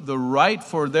 or the right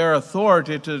for their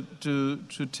authority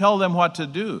to tell them what to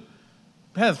do.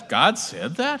 Hath God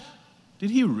said that? Did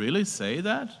He really say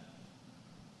that?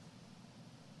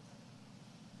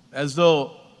 As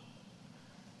though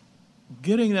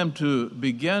getting them to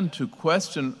begin to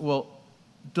question, well,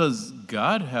 does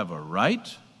God have a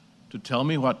right to tell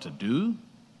me what to do?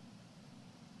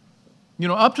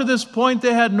 Up to this point,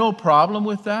 they had no problem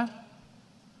with that.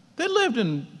 They lived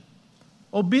in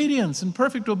obedience, in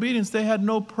perfect obedience. They had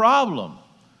no problem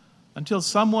until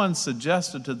someone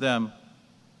suggested to them,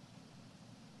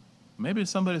 maybe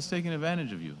somebody's taking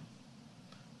advantage of you.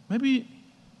 Maybe,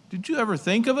 did you ever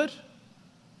think of it?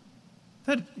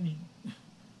 That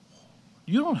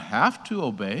you don't have to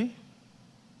obey.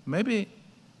 Maybe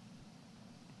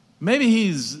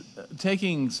he's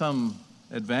taking some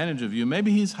advantage of you.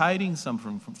 Maybe he's hiding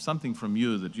something from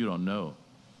you that you don't know.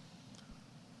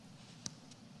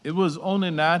 It was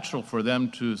only natural for them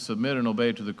to submit and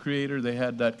obey to the Creator. They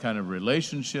had that kind of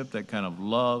relationship, that kind of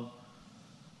love.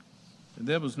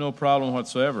 There was no problem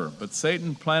whatsoever. But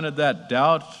Satan planted that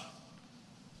doubt,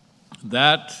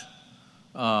 that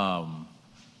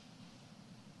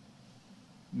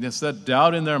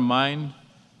doubt in their mind.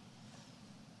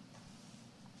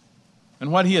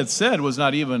 And what he had said was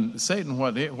not even Satan.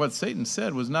 What Satan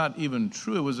said was not even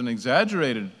true. It was an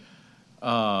exaggerated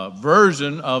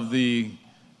version of the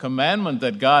commandment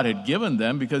that God had given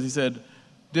them, because he said,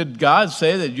 did God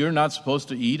say that you're not supposed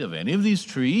to eat of any of these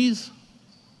trees?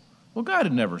 Well, God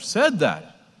had never said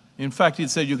that. In fact, He'd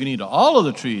said you can eat of all of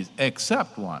the trees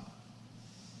except one.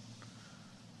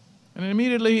 And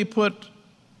immediately He put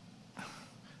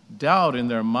doubt in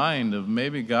their mind of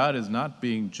maybe God is not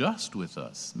being just with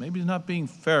us. Maybe He's not being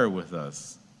fair with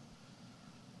us.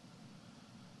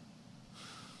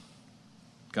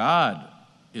 God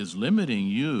is limiting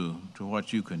you to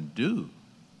what you can do.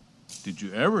 Did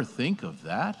you ever think of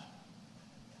that?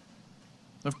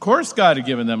 Of course God had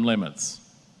given them limits,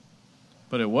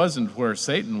 but it wasn't where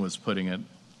Satan was putting it.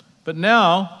 But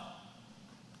now,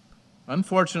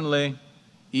 unfortunately,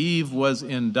 Eve was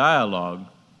in dialogue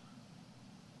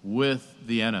with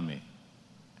the enemy.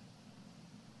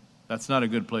 That's not a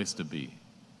good place to be.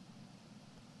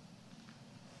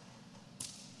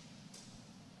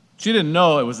 She didn't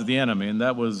know it was the enemy, and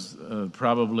that was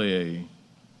probably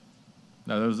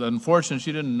that was unfortunate.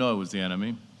 She didn't know it was the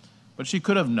enemy, but she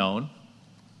could have known.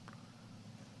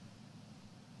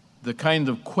 The kind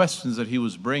of questions that he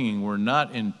was bringing were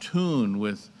not in tune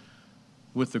with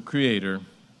the Creator.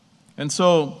 And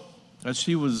so, as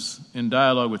she was in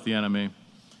dialogue with the enemy,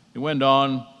 it went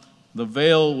on. The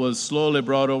veil was slowly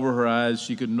brought over her eyes.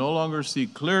 She could no longer see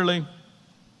clearly.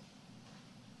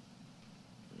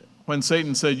 When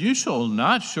Satan said, "You shall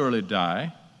not surely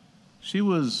die," she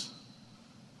was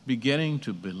beginning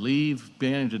to believe,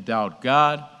 beginning to doubt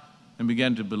God, and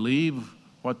began to believe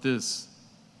what this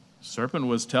serpent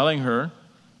was telling her.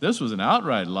 This was an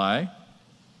outright lie.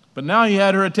 But now he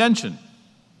had her attention.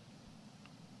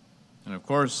 And of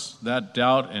course, that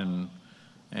doubt and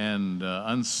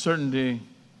uncertainty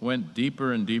went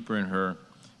deeper and deeper in her.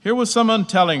 Here was someone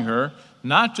telling her,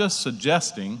 not just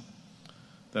suggesting,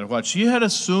 that what she had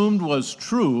assumed was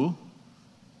true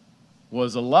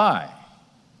was a lie.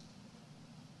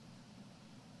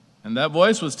 And that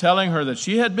voice was telling her that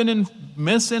she had been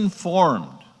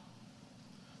misinformed,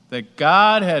 that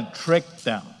God had tricked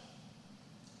them.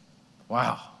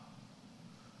 Wow.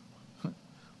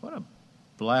 What a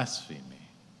blasphemy.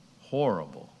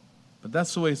 Horrible. But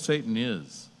that's the way Satan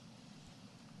is.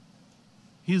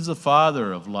 He's the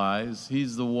father of lies.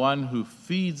 He's the one who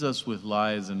feeds us with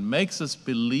lies and makes us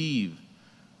believe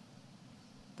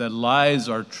that lies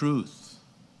are truth.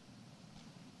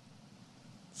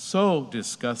 So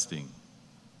disgusting.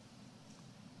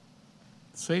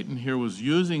 Satan here was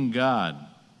using God,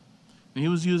 and he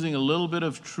was using a little bit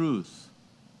of truth,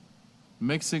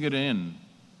 mixing it in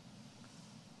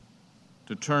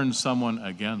to turn someone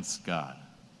against God.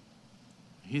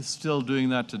 He's still doing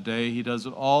that today. He does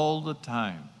it all the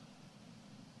time.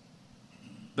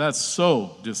 That's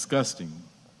so disgusting.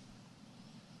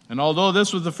 And although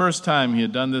this was the first time he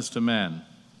had done this to man,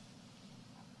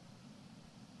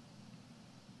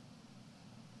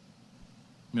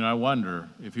 I wonder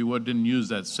if he didn't use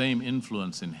that same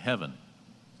influence in heaven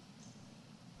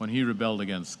when he rebelled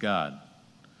against God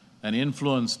and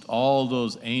influenced all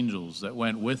those angels that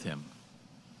went with him.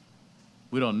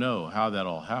 We don't know how that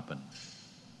all happened.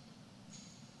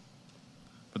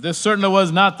 But this certainly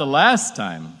was not the last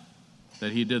time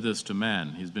that he did this to man.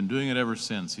 He's been doing it ever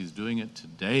since. He's doing it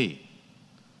today.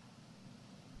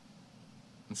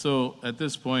 And so at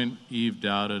this point, Eve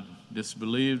doubted,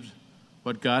 disbelieved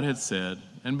what God had said,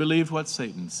 and believed what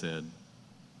Satan said.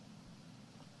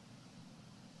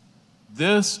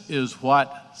 This is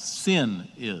what sin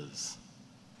is.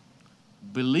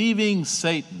 Believing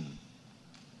Satan,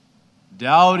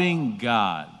 doubting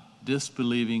God,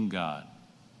 disbelieving God.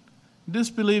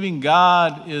 Disbelieving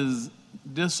God is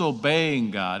disobeying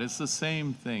God. It's the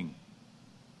same thing.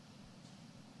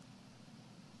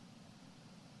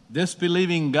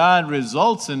 Disbelieving God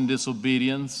results in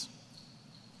disobedience,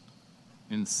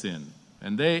 in sin.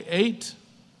 And they ate.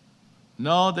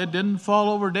 No, they didn't fall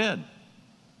over dead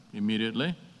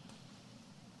immediately.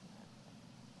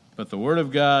 But the Word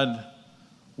of God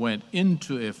went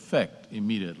into effect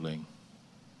immediately.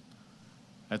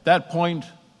 At that point,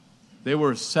 they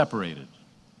were separated.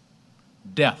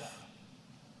 Death.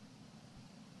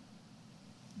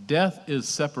 Death is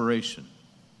separation.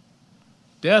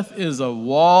 Death is a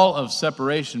wall of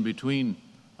separation between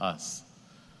us.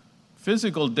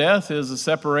 Physical death is a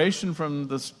separation from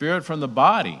the spirit from the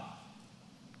body.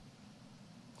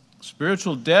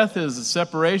 Spiritual death is a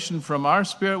separation from our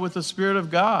spirit with the Spirit of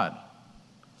God.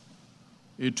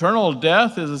 Eternal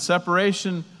death is a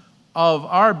separation of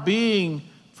our being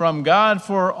from God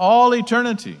for all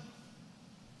eternity.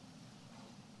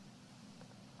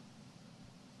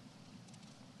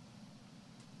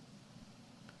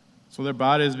 So their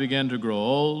bodies began to grow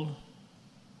old.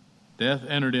 Death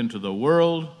entered into the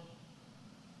world.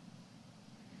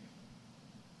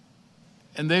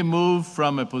 And they moved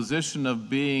from a position of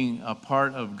being a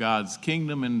part of God's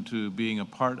kingdom into being a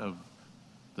part of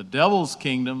the devil's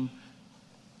kingdom.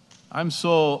 I'm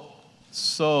so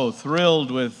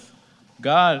thrilled with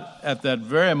God at that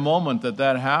very moment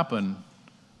that happened,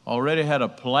 already had a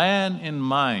plan in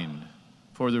mind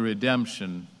for the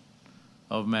redemption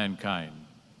of mankind.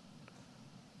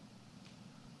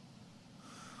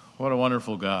 What a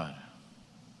wonderful God.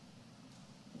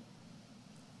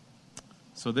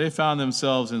 So they found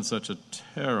themselves in such a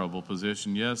terrible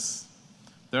position. Yes,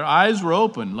 their eyes were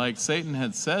open like Satan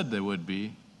had said they would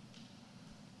be,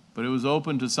 but it was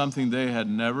open to something they had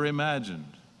never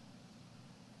imagined.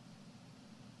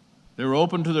 They were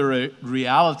open to the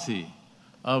reality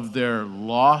of their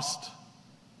lost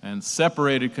and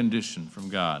separated condition from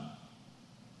God.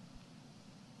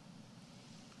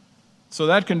 So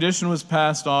that condition was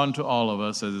passed on to all of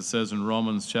us, as it says in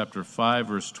Romans chapter 5,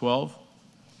 verse 12.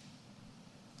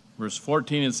 Verse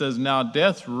 14, it says, "Now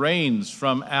death reigns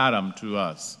from Adam to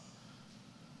us."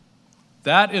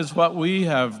 That is what we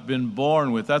have been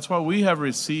born with. That's what we have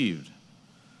received.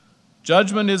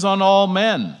 Judgment is on all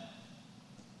men.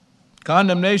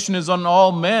 Condemnation is on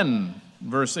all men,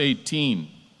 verse 18.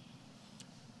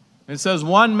 It says,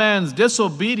 one man's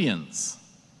disobedience.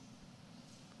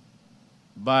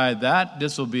 By that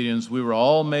disobedience, we were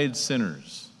all made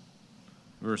sinners.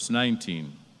 Verse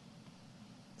 19.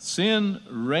 Sin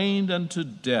reigned unto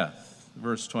death.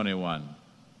 Verse 21.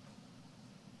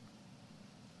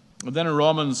 And then in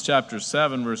Romans chapter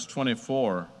 7, verse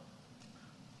 24,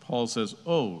 Paul says,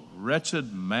 "Oh,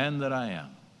 wretched man that I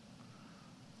am.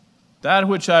 That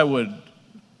which I would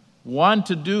want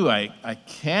to do, I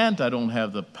can't. I don't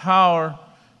have the power.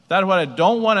 That what I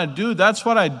don't want to do, that's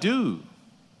what I do."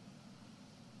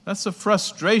 That's the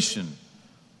frustration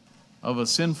of a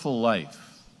sinful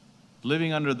life,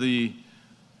 living under the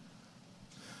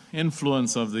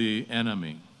influence of the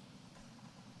enemy.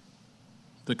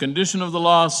 The condition of the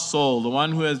lost soul, the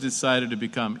one who has decided to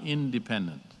become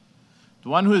independent. The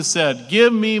one who has said,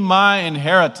 "Give me my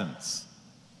inheritance."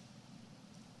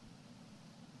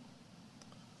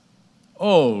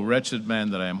 Oh, wretched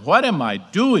man that I am, what am I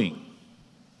doing?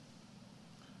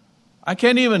 I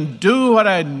can't even do what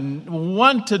I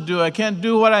want to do. I can't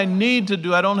do what I need to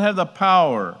do. I don't have the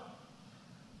power.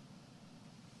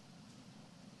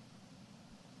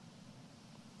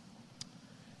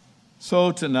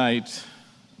 So tonight,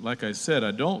 like I said,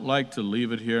 I don't like to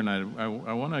leave it here, and I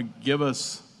want to give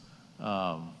us,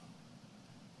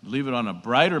 leave it on a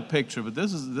brighter picture, but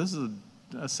this is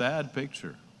a sad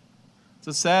picture. It's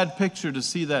a sad picture to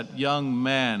see that young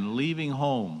man leaving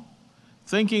home,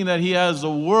 thinking that he has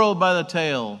the world by the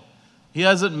tail. He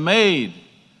has it made.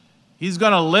 He's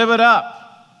going to live it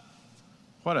up.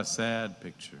 What a sad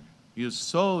picture. He is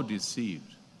so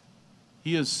deceived.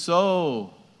 He is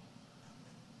so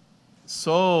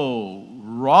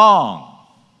wrong.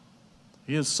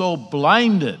 He is so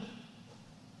blinded.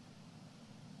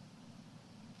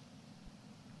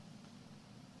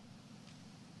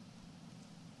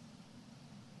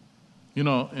 You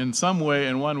know, in some way,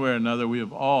 in one way or another, we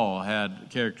have all had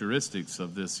characteristics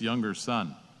of this younger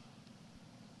son.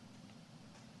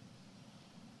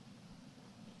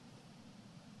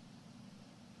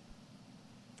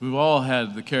 We've all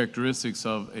had the characteristics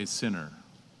of a sinner.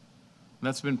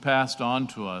 That's been passed on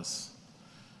to us.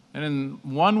 And in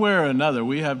one way or another,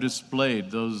 we have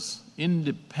displayed those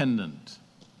independent,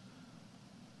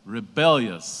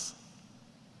 rebellious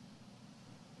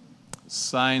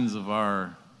signs of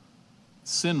our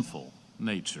sinful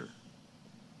nature.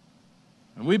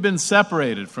 And we've been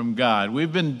separated from God.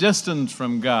 We've been distant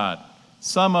from God.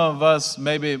 Some of us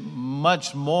maybe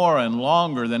much more and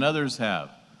longer than others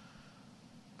have.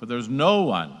 But there's no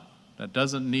one that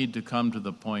doesn't need to come to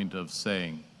the point of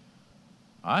saying,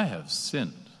 I have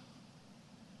sinned.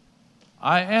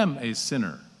 I am a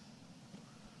sinner.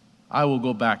 I will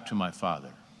go back to my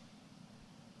Father.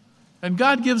 And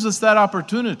God gives us that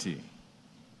opportunity.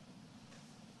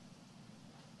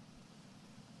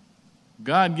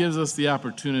 God gives us the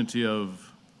opportunity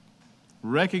of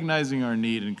recognizing our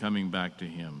need and coming back to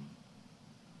Him.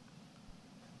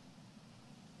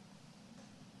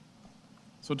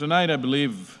 So tonight I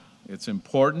believe it's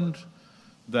important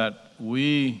that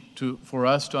for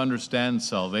us to understand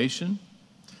salvation,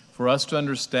 for us to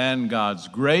understand God's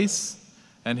grace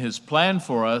and His plan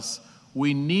for us,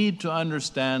 we need to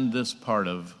understand this part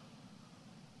of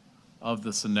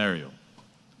the scenario.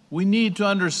 We need to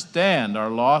understand our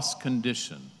lost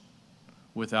condition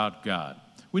without God.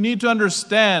 We need to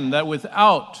understand that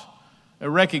without a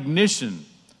recognition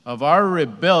of our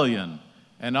rebellion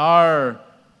and our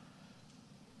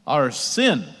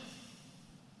sin,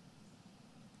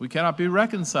 we cannot be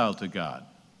reconciled to God.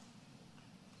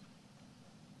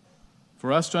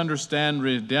 For us to understand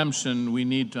redemption, we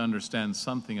need to understand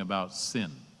something about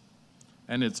sin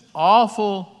and its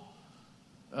awful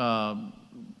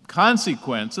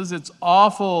consequences.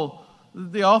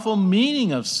 The awful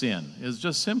meaning of sin is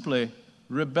just simply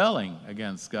rebelling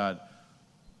against God,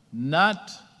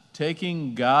 not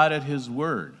taking God at His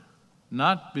word,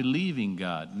 not believing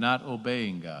God, not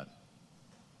obeying God.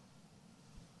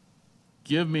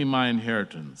 Give me my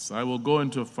inheritance. I will go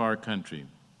into a far country.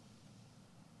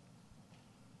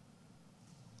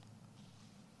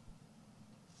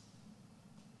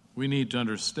 We need to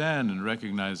understand and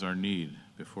recognize our need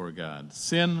before God.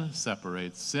 Sin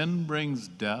separates. Sin brings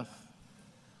death.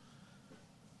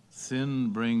 Sin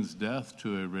brings death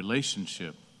to a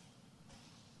relationship.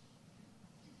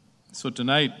 So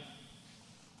tonight,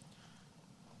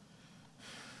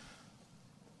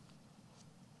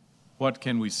 what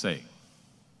can we say?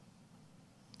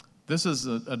 This is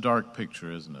a dark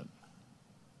picture, isn't it?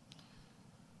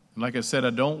 And like I said, I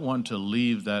don't want to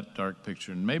leave that dark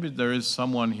picture. And maybe there is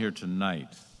someone here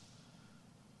tonight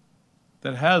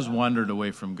that has wandered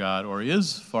away from God or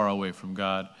is far away from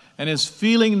God and is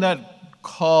feeling that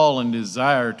call and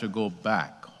desire to go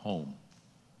back home.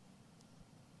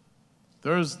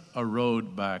 There's a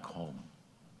road back home.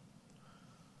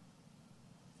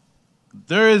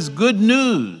 There is good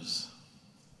news.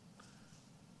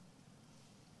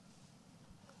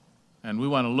 And we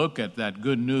want to look at that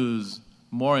good news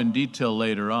more in detail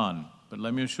later on. But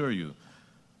let me assure you,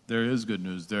 there is good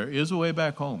news. There is a way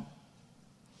back home.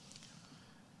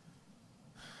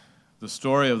 The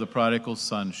story of the prodigal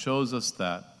son shows us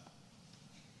that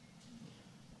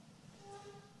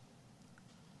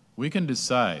we can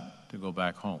decide to go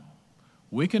back home.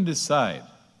 We can decide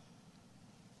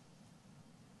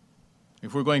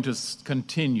if we're going to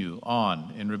continue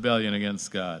on in rebellion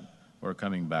against God or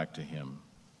coming back to Him.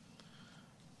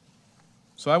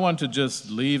 So I want to just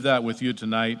leave that with you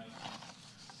tonight.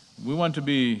 We want to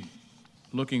be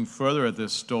looking further at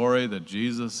this story that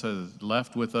Jesus has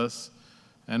left with us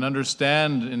and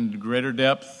understand in greater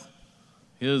depth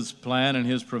His plan and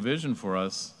His provision for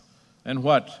us and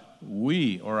what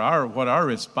our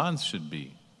response should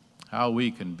be, how we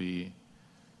can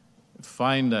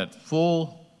find that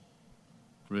full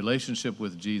relationship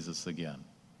with Jesus again.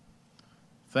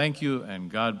 Thank you,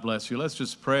 and God bless you. Let's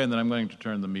just pray, and then I'm going to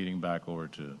turn the meeting back over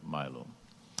to Milo.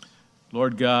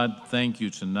 Lord God, thank you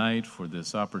tonight for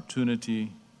this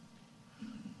opportunity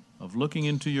of looking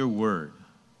into your word.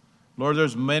 Lord,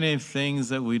 there's many things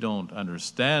that we don't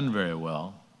understand very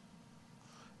well,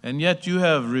 and yet you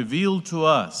have revealed to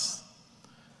us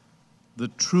the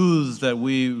truths that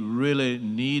we really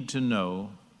need to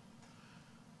know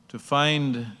to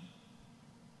find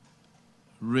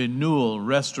renewal,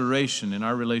 restoration in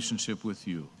our relationship with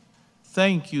you.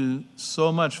 Thank you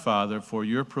so much, Father, for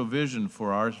your provision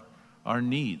for our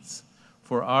needs,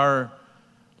 for our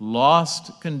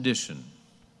lost condition,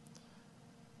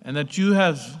 and that you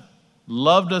have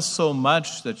loved us so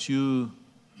much that you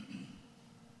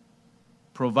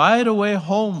provide a way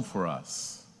home for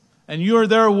us, and you are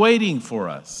there waiting for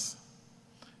us,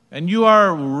 and you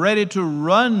are ready to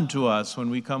run to us when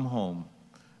we come home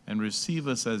and receive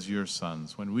us as your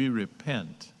sons, when we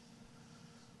repent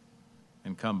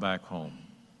and come back home.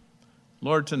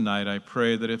 Lord, tonight I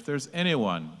pray that if there's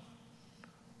anyone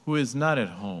who is not at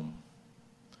home,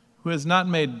 who has not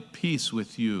made peace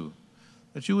with you,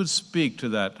 that you would speak to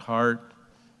that heart.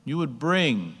 You would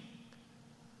bring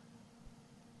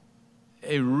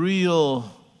a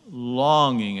real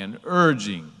longing and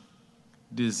urging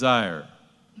desire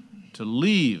to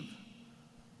leave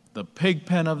the pig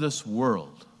pen of this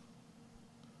world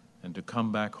and to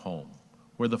come back home,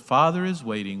 where the Father is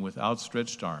waiting with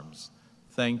outstretched arms.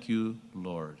 Thank you,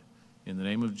 Lord. In the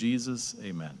name of Jesus,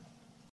 amen.